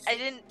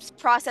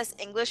process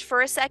English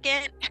for a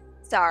second.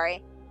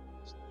 Sorry.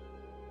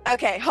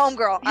 Okay,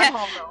 homegirl. I'm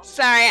homegirl.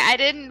 Sorry, I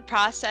didn't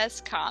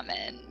process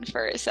common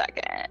for a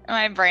second.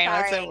 My brain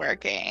Sorry. wasn't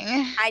working.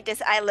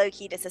 I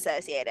low-key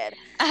disassociated.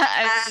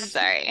 I'm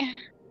sorry.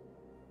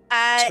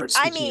 Start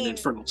I speaking in mean,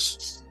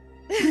 infernals.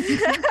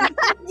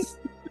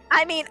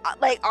 I mean,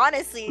 like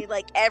honestly,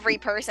 like every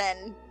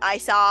person I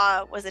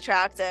saw was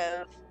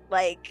attractive.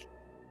 Like,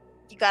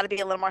 you got to be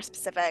a little more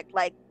specific.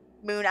 Like,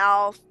 moon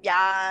elf,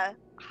 yeah.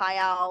 High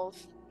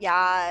elf,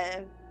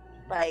 yeah.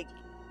 Like,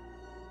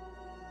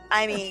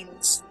 I mean,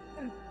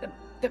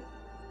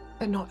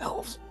 They're not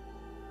elves.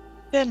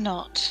 They're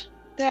not.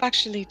 They're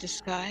actually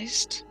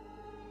disguised.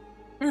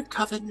 They're a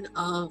coven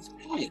of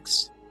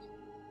hags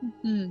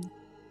Hmm.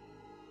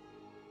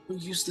 who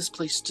use this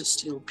place to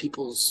steal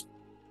people's.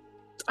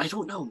 I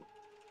don't know.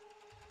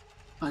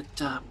 But,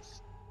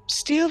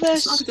 Steal their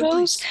it's not a good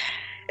souls. place.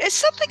 It's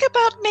something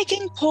about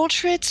making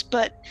portraits,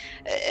 but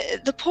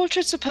the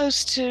portrait's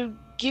supposed to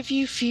give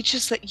you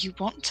features that you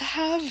want to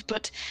have,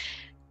 but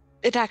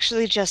it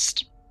actually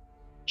just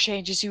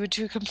changes you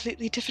into a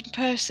completely different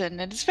person.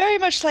 And it's very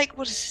much like,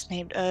 what is his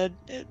name?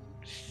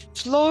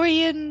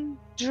 Florian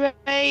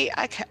Dre.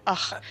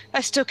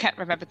 I still can't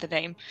remember the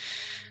name.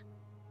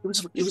 It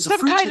was a Some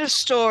fruit kind that- of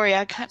story.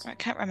 I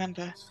can't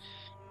remember.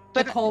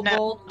 The But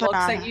kobold looks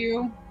banana. at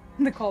you.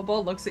 The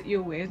kobold looks at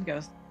you away and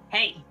goes,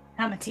 "Hey,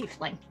 I'm a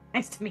tiefling.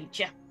 Nice to meet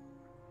you."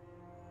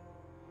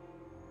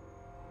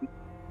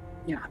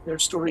 Yeah, their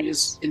story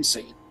is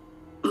insane.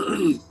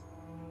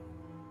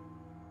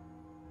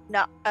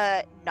 not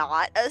a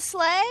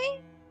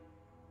sleigh?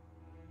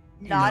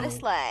 Not a No.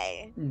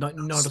 sleigh.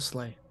 Not a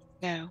sleigh.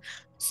 No.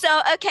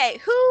 So, okay,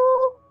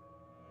 who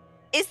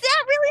is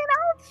that really an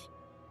elf?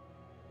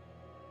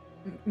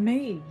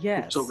 Me,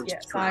 yes. over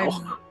Yes, drow.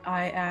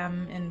 I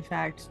am, in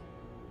fact.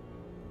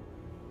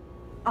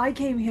 I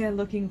came here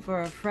looking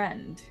for a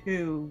friend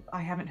who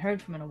I haven't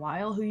heard from in a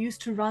while, who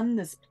used to run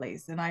this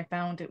place, and I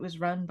found it was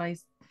run by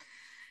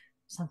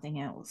something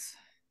else.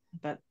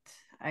 But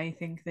I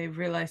think they've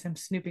realized I'm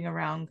snooping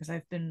around because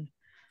I've been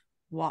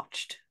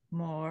watched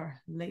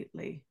more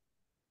lately.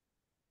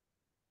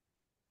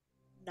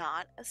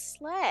 Not a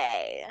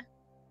sleigh.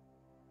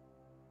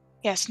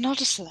 Yes, not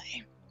a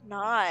sleigh.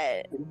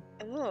 Not.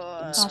 And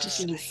Ugh.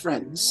 speaking of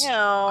friends, Ew.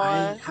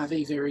 I have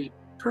a very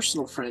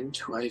personal friend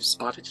who I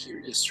spotted here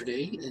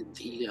yesterday in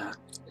the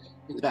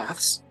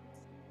baths.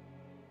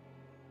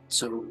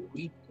 So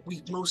we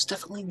most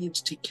definitely need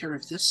to take care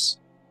of this.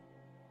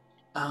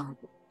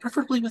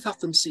 Preferably without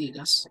them seeing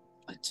us.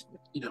 But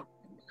I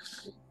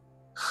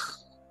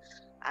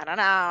don't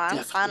know. I'm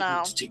Definitely kind need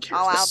of to take care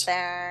all of out this.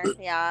 there.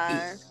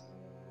 Yeah.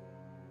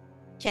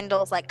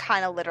 Kindle's like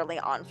kind of literally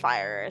on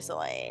fire. So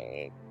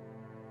like,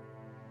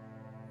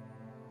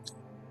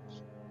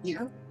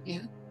 yeah.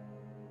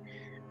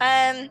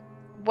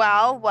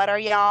 well, what are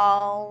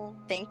y'all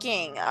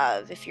thinking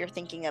of? If you're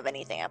thinking of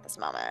anything at this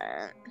moment.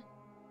 I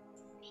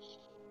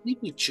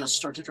think we just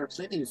started our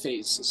planning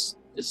phase.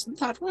 Isn't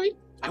that right?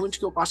 I went to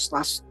go watch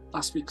last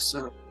week's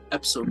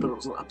episode, but it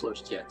wasn't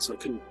uploaded yet, so I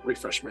couldn't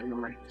refresh my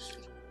memory.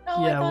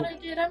 Oh, Yeah, I thought well- I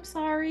did. I'm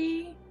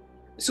sorry.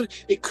 So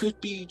it could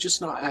be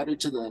just not added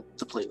to the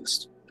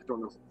playlist. I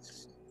don't know.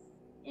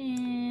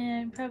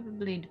 I'm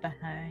probably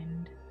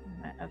behind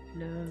on my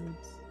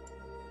uploads.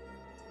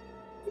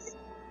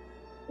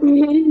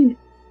 Excuse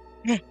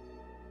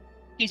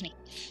me.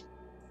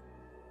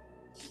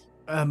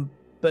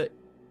 But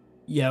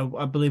yeah,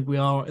 I believe we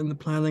are in the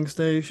planning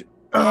stage.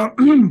 Sorry,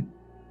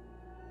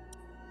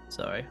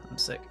 I'm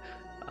sick.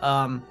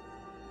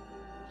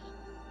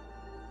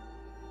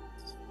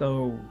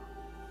 So,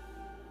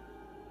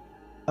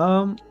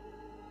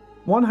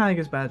 one hag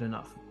is bad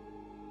enough.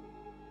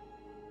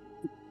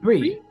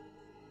 Three.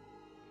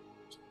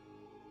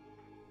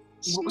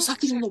 What was that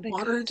thing in the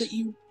water that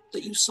you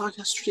saw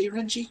yesterday,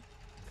 Renji? You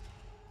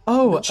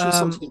Oh, mentioned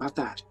something about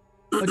that.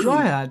 a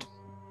dryad.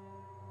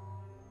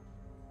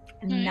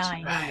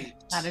 Nine. Right.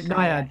 Not a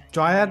Naiad.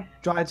 dryad.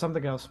 Dryad,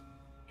 something else.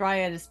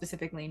 Dryad is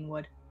specifically in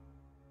wood.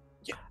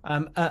 A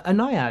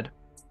naiad,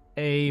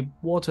 a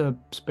water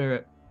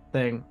spirit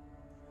thing.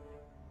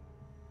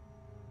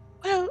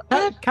 Well,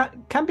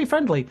 Can be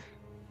friendly.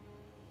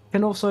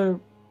 Can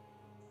also.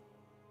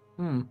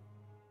 Hmm.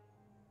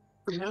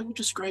 From how you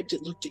described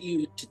it, looked at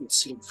you, it didn't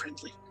seem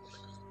friendly.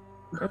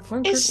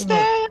 is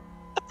there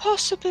a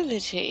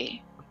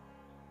possibility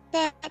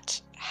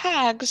that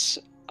hags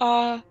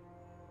are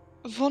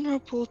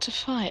vulnerable to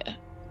fire?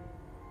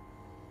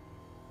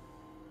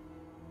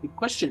 Good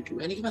question. Do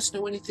any of us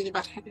know anything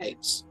about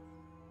hags?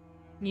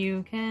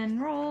 You can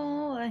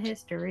roll a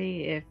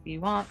history if you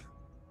want.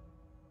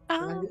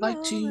 I would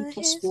like to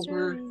plus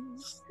forward.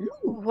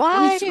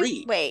 Why do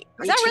 23. wait?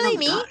 Is 19 that really on the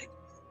me? die.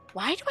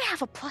 Why do I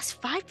have a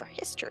 +5 for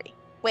history?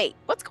 Wait,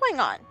 what's going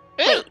on?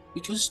 Ew. Wait,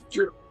 Because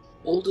you're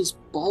old as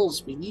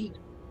balls, we need.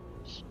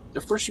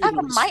 The first I you're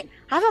have going a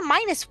I have a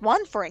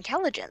 -1 for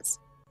intelligence.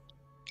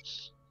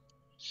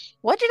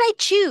 What did I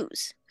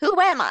choose? Who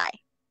am I?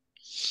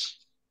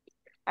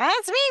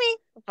 That's me.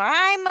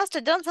 I must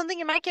have done something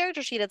in my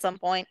character sheet at some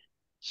point.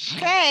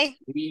 Okay,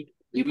 Maybe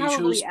You you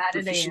probably chose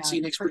added proficiency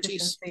and a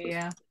expertise. proficiency,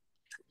 yeah.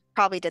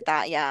 probably did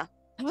that. Yeah,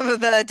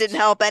 that didn't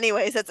help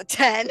anyways. That's a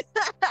 10.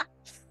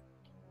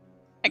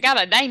 I got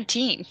a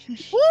 19.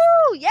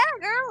 Woo! Yeah,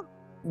 girl.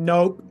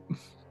 Nope.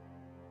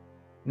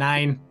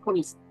 9.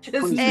 20, Just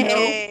 23. no.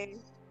 Hey,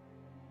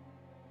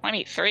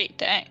 23,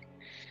 dang.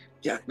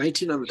 Yeah,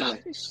 19 on the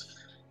die.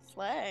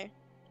 slay.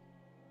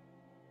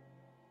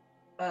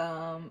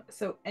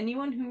 So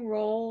anyone who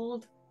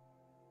rolled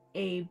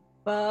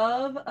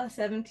above a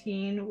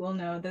 17 will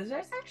know that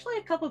there's actually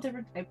a couple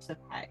different types of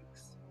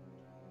hags.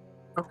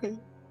 Okay.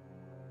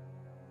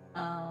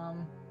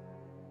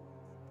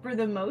 For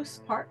the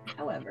most part,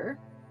 however,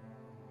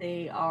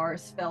 they are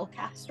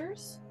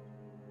spellcasters.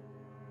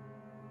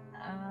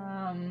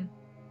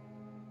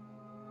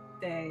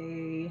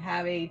 They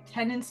have a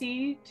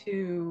tendency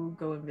to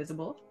go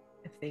invisible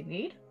if they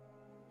need.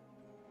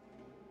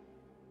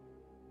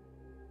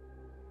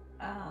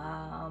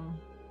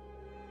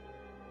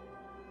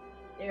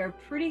 They're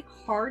pretty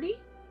hardy.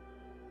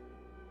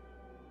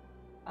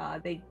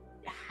 They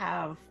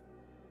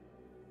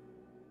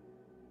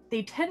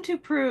tend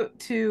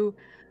to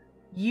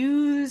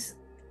use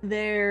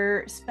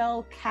their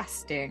spell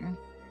casting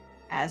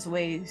as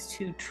ways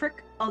to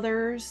trick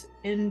others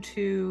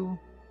into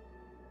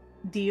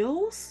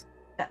deals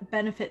that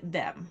benefit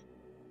them.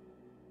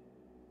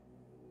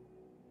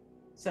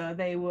 So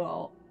they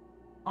will,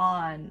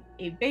 on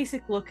a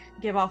basic look,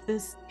 give off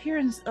this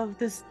appearance of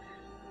this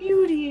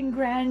beauty and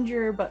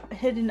grandeur, but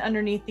hidden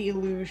underneath the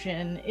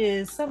illusion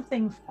is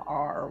something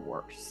far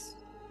worse.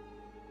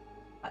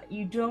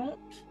 You don't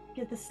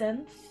get the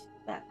sense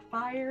that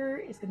fire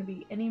is going to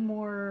be any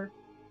more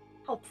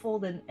helpful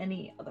than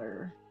any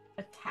other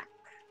attack.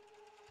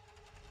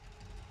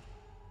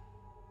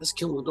 As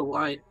Kindle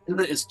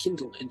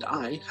and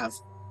I have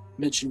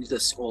mentioned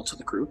this all to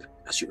the group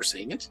as you were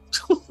saying it.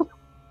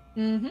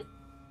 Mm-hmm.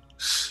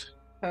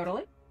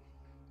 Totally.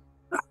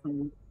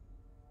 So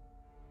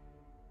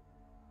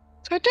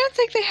I don't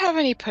think they have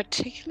any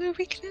particular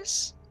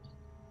weakness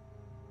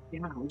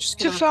Yeah, I'm just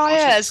to gonna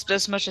fire watch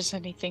as much as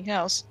anything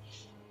else.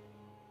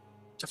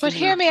 Definitely But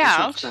hear me watch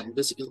out. for that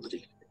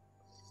invisibility.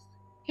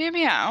 Hear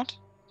me out.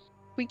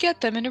 We get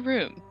them in a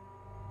room.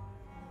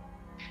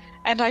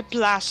 And I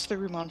blast the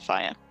room on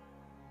fire.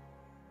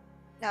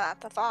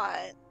 Not the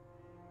thought.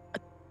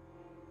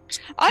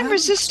 I'm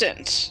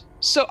resistant,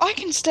 so I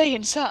can stay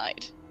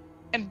inside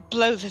and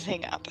blow the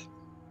thing up.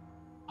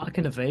 I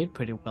can evade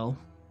pretty well.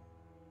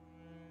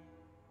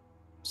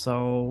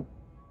 So,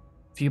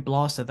 if you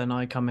blast it, then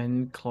I come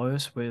in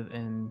close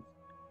within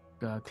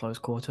close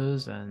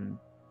quarters and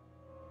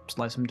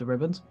slice them to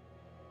ribbons.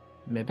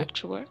 Maybe. Back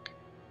to work.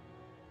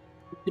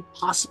 You could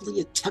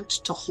possibly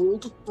attempt to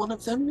hold one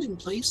of them in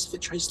place if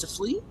it tries to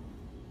flee.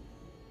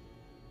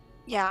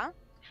 Yeah.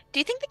 Do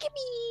you think they give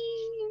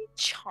me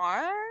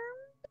charm?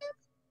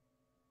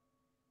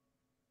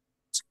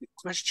 That's a good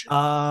question.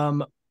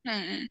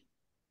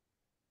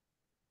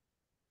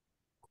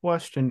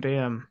 Question,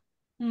 DM.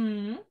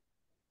 Hmm.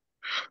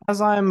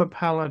 As I am a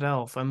pallid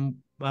elf and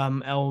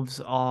elves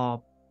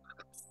are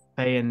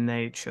fey in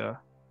nature,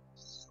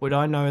 would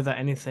I know that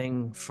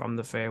anything from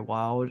the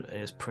Feywild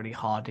is pretty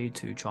hardy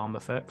to charm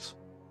effects?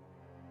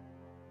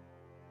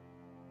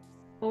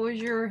 What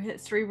was your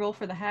history roll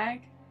for the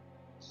hag?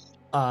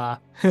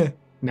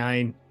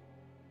 9.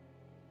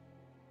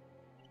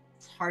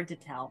 hard to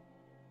tell.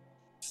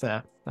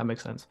 Fair. That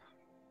makes sense.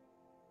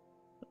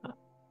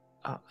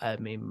 I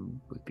mean,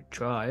 we could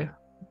try.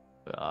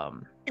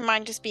 It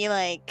might just be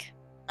like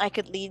I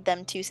could lead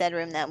them to said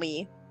room that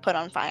we put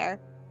on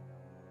fire.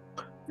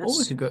 Or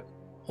we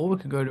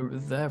could go to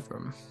their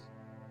room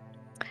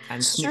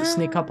and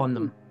sneak up on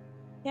them.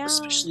 Yeah.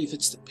 Especially if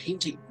it's the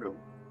painting room.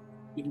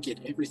 We can get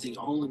everything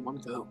all in one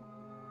go.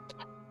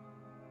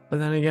 But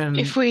then again,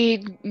 If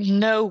we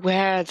know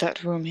where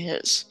that room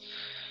is.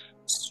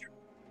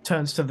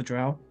 turns to the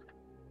drow.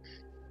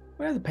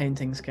 Where are the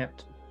paintings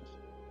kept?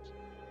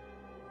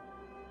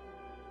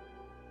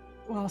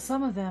 Well,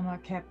 some of them are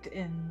kept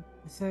in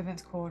the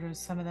servants' quarters.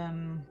 Some of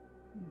them,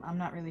 I'm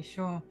not really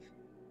sure.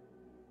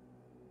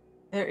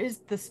 There is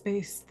the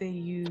space they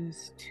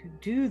use to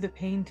do the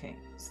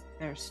paintings,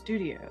 their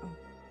studio.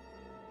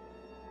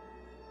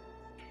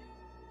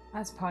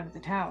 That's part of the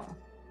tower.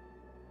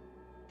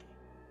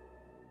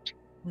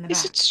 In the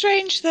Is back. it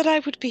strange that I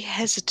would be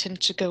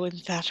hesitant to go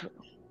in that room?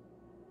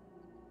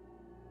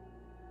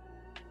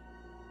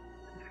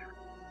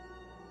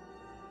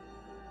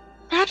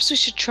 Perhaps we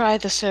should try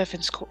the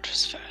servants'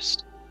 quarters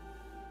first.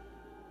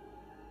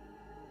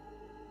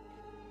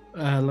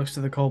 Looks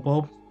to the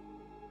kobold.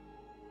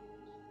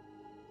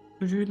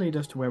 Could you lead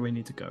us to where we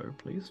need to go,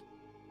 please?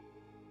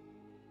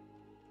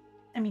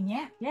 I mean,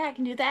 yeah, I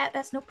can do that.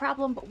 That's no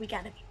problem, but we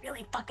gotta be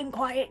really fucking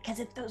quiet, because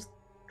if those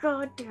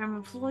goddamn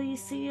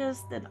employees see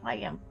us, then I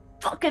am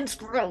fucking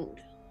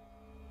screwed.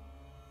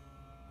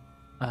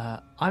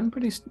 I'm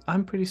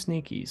pretty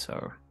sneaky,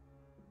 so.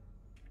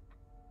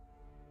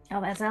 Oh,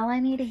 that's all I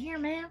need to hear,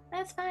 ma'am.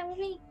 That's fine with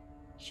me.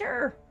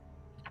 Sure.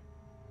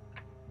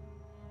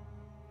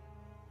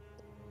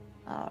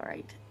 All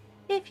right.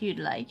 If you'd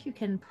like, you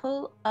can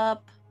pull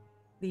up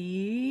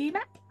the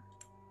map.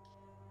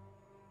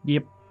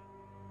 Yep.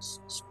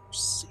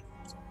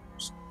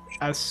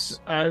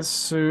 As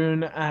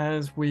soon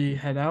as we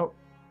head out,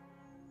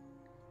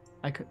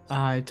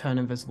 I turn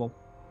invisible.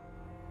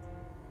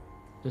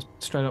 Just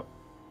straight up.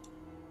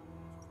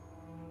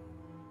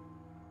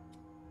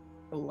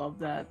 I love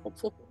that.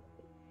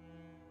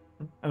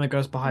 And it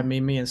goes behind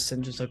me and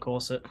cinches her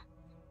corset.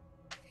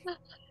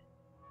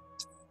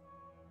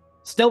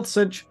 Stealth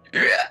cinch.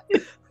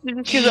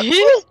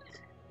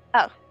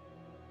 Oh.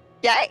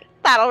 Yay,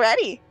 that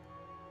already.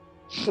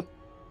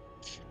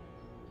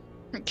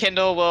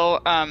 Kindle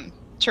will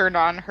turn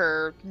on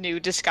her new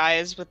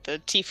disguise with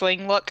the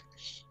tiefling look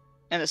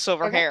and the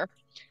silver hair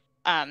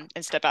and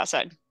step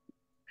outside.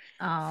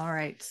 All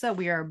right. So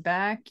we are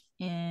back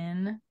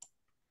in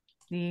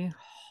the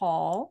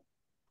hall.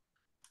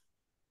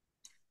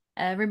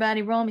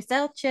 Everybody roll me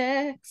stealth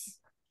checks.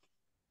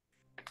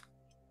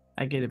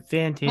 I get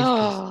advantage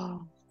because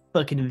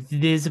fucking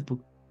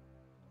invisible.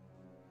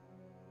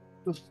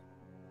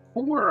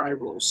 Before I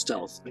roll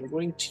stealth, I'm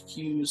going to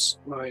use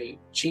my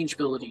change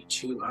ability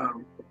to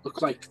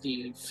look like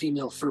the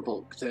female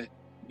furbolg that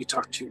we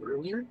talked to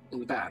earlier in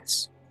the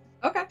baths.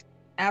 Okay.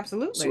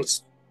 Absolutely. So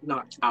it's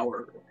not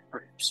our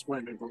partners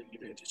when I'm rolling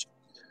advantage.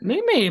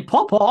 Mimi,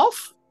 pop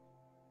off.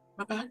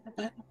 Not bad, not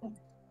bad, not bad.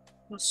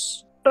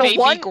 Plus,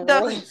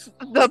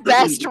 The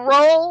best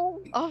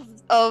role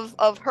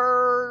of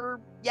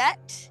her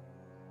yet.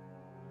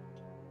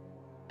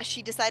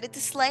 She decided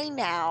to slay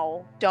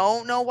now.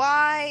 Don't know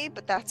why,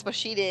 but that's what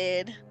she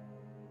did.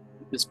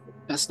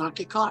 best not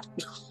get caught.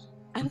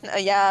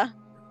 Yeah.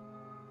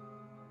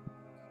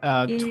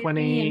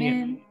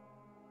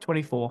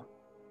 24.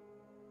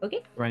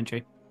 Okay.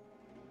 Rangy.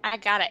 I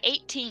got an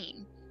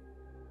 18.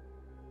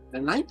 A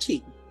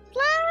 19.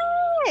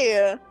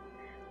 Slay!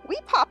 We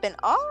popping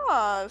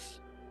off.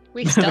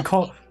 We still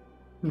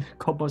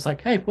Kobold's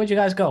like, hey, where'd you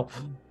guys go?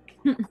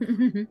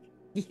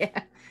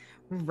 Yeah.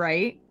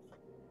 Right.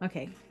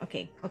 Okay.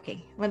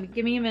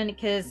 Give me a minute,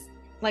 because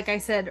like I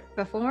said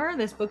before,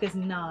 this book is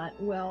not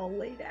well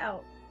laid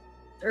out.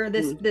 Or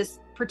this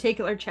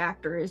particular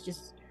chapter is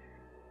just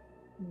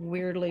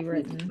weirdly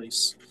written.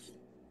 Place.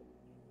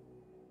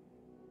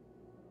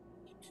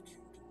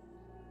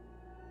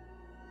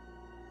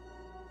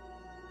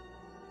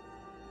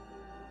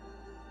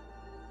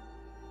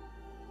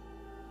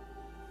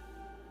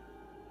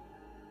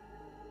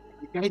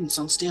 Guidance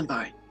on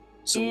standby.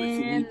 So if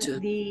we need to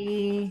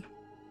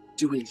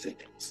do anything.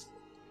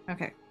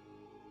 Okay.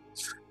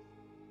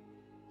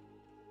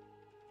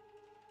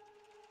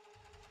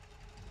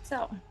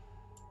 So,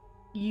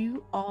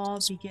 you all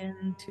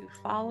begin to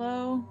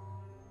follow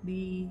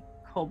the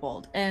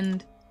kobold,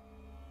 and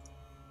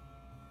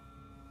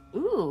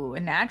a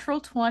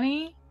natural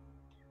 20.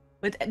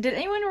 Did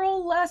anyone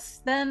roll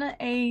less than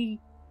a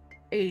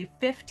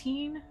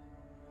 15?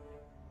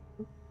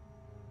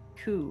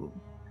 Cool.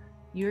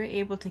 You're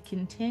able to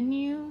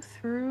continue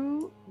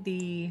through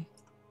the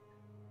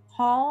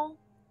hall,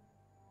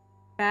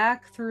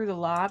 back through the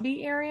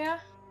lobby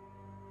area,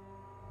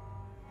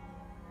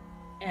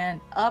 and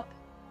up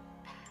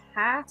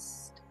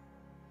past.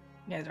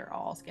 You guys are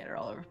all scattered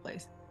all over the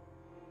place.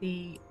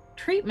 The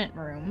treatment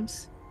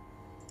rooms.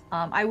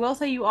 I will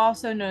say you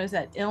also notice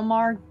that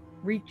Ilmar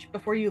reached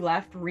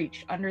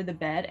under the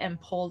bed and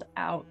pulled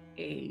out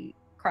a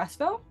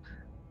crossbow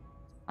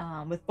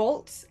with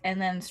bolts,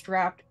 and then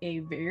strapped a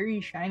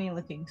very shiny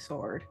looking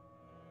sword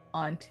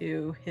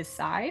onto his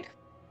side.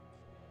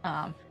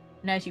 And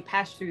as you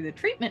pass through the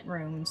treatment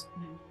rooms,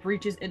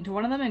 reaches into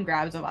one of them and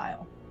grabs a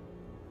vial.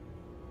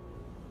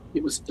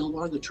 It was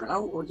Ilwar the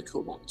Drow or the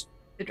Kobold?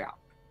 The drow.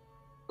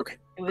 Okay.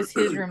 It was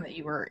his room that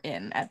you were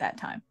in at that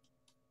time.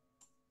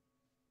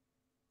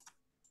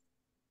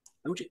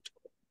 Noted.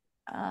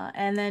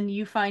 And then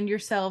you find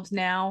yourselves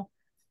now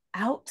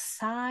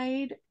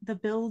outside the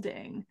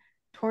building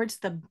towards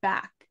the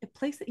back, a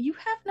place that you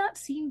have not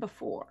seen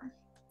before.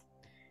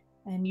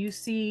 And you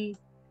see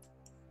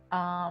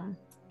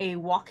a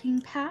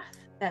walking path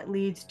that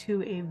leads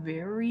to a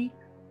very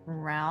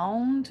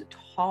round,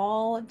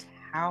 tall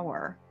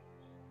tower.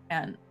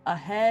 And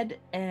ahead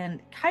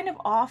and kind of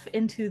off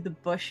into the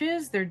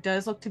bushes, there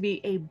does look to be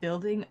a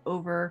building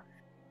over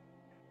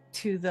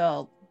to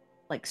the,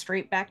 like,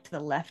 straight back to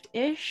the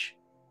left-ish,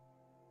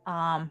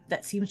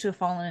 that seems to have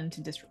fallen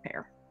into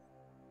disrepair.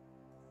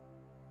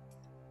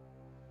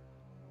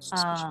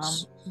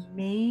 Suspicious.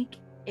 Make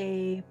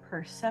a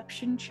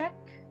perception check,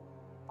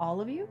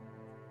 all of you,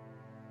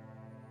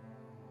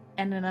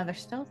 and another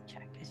stealth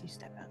check as you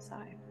step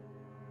outside.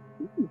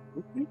 Ooh,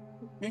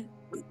 okay.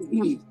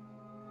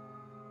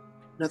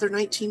 Another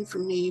 19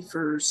 from me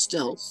for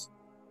stealth.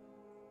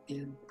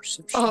 And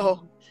perception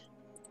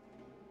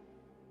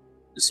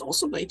is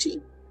also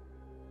 19.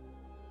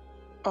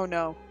 Oh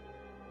no.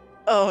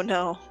 Oh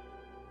no.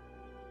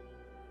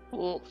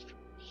 Wolf.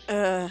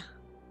 Rolled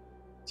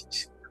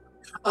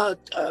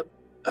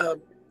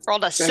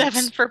a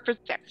 7 for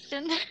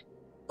perception.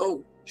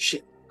 Oh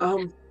shit.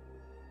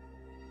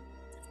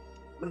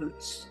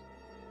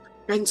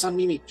 Guidance on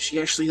Mimi. She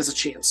actually has a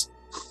chance.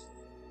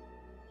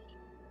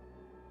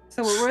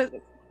 So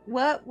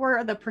what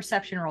were the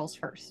perception rolls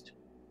first?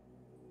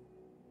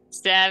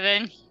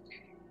 7.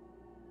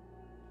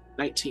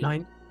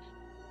 19.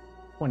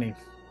 20.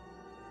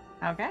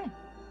 Okay.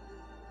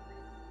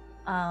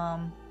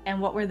 And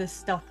what were the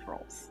stealth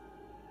rolls?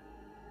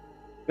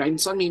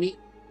 Guidance on Mimi.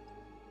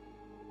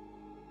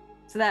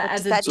 So that What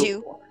as does a that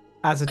do?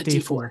 As a A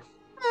D4.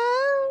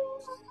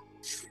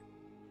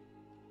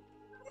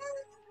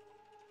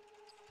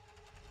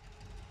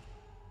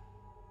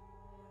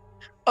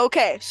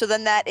 Okay, so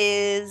then that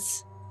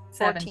is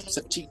 14.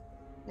 17.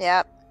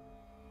 Yep.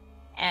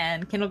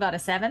 And Kindle got a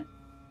 7.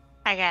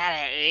 I got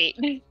an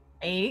 8.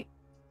 8.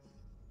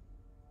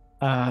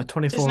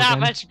 24 It's not again.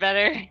 much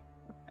better.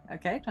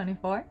 Okay,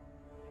 24.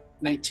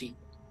 19.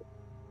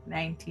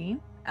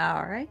 19.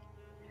 All right.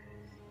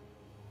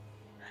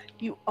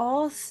 You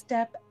all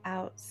step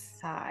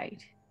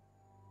outside.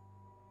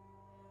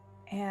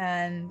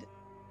 And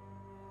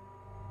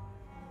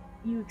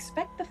you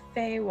expect the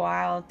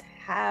Feywild to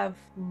have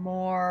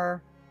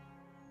more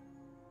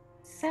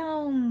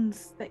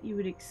sounds that you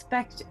would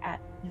expect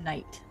at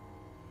night.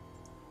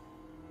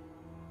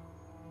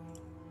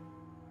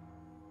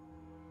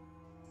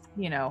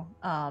 You know,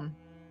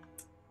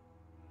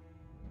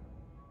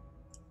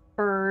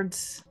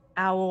 birds,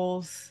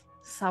 owls,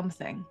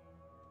 something.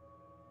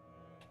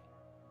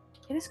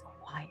 It is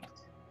quiet.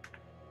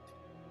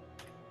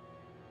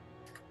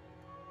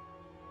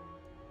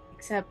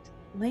 Except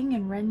Ling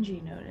and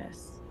Renji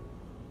notice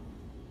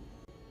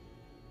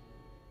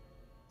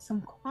some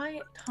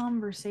quiet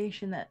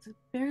conversation that's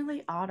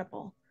barely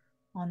audible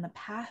on the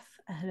path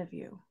ahead of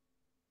you.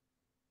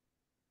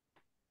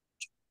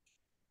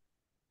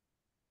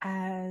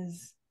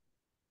 As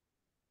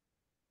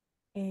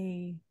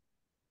a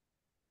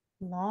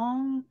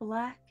long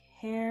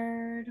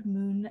black-haired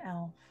moon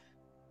elf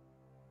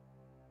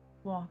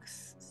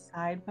walks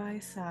side by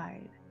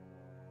side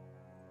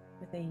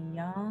with a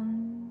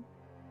young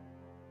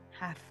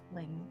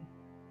halfling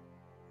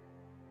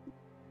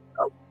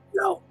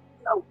No,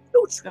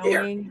 don't you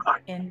dare. going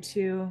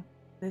into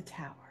the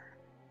tower.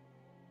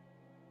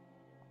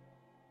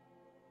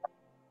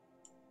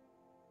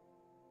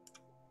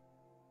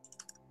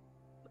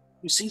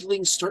 You see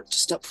Ling start to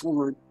step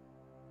forward,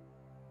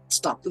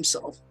 stop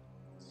themselves.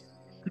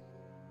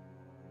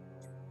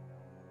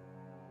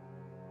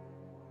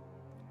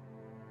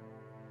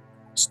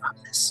 Stop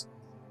this.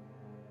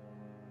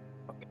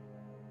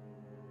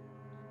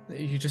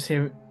 You just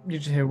hear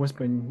a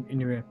whisper in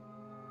your ear.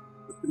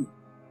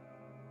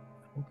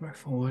 We'll go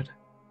forward,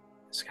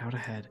 scout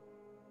ahead.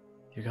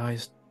 You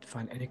guys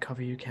find any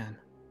cover you can.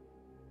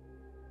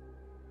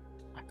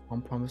 I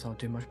can't promise I'll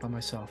do much by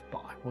myself,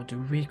 but I will do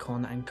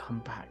recon and come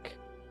back.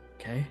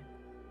 Okay?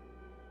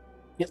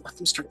 Yeah, let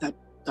them start that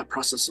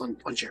process on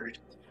Jared.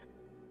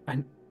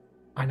 And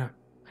I know.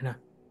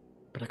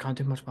 But I can't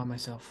do much by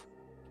myself.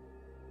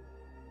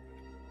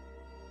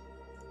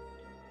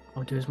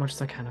 I'll do as much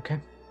as I can,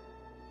 okay?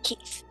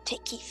 Keith,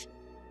 take Keith.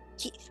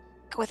 Keith,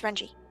 go with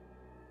Renji.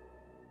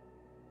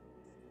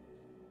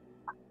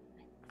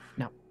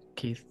 Now,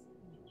 Keith,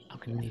 I'm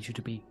gonna need you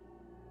to be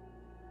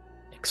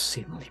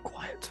exceedingly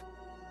quiet.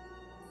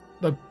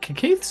 But can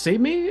Keith see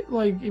me,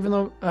 like, even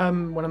though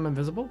when I'm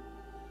invisible?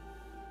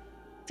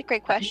 It's a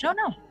great question.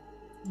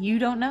 You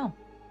don't know.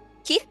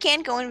 Keith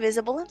can go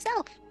invisible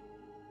himself.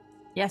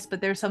 Yes,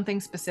 but there's something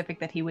specific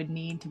that he would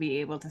need to be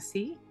able to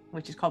see,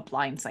 which is called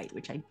blind sight,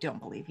 which I don't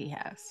believe he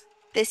has.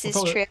 This is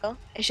Although- true.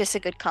 It's just a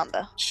good combo.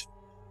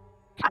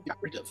 I got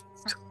rid of.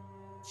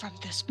 From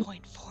this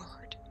point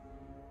forward,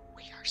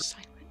 we are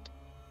silent,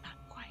 not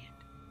quiet.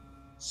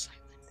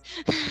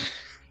 Silent.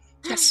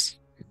 Yes.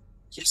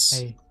 Yes.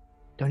 Hey,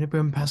 don't you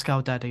bring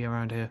Pascal Daddy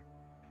around here?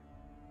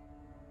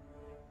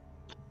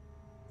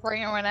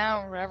 Bring it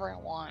out wherever I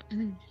want.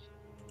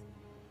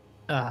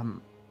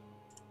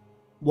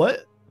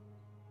 What?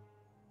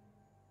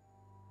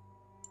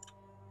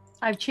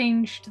 I've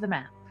changed the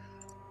map.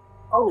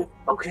 Oh,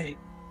 okay.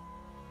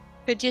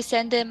 Could you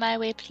send it my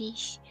way,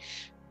 please?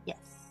 Yes.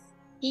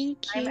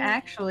 Thank I'm you.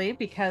 actually,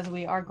 because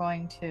we are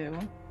going to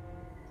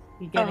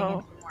be getting Oh.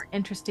 into more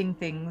interesting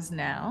things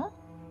now,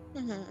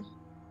 Mhm.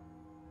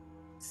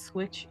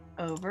 switch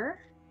over.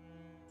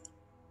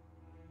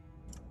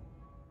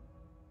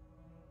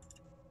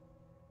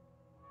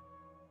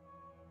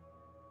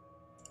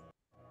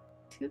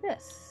 To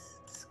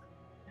this.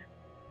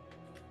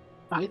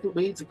 By the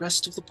way, the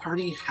rest of the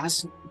party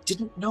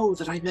didn't know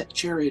that I met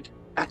Jared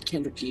at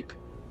Candlekeep,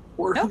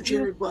 or who Nope.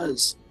 Jared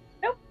was.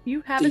 Nope,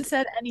 you haven't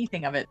said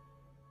anything of it.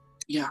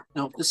 Yeah,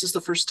 no, this is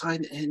the first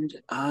time, and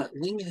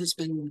Ling has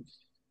been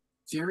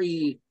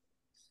very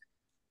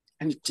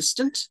kind of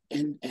distant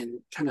and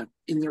kind of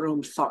in their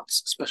own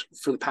thoughts, especially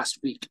for the past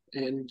week.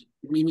 And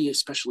Mimi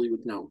especially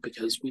would know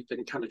because we've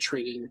been kind of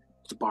trading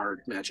the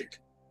bard magic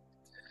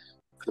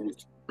for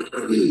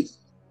the week.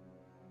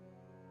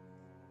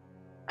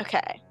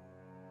 Okay.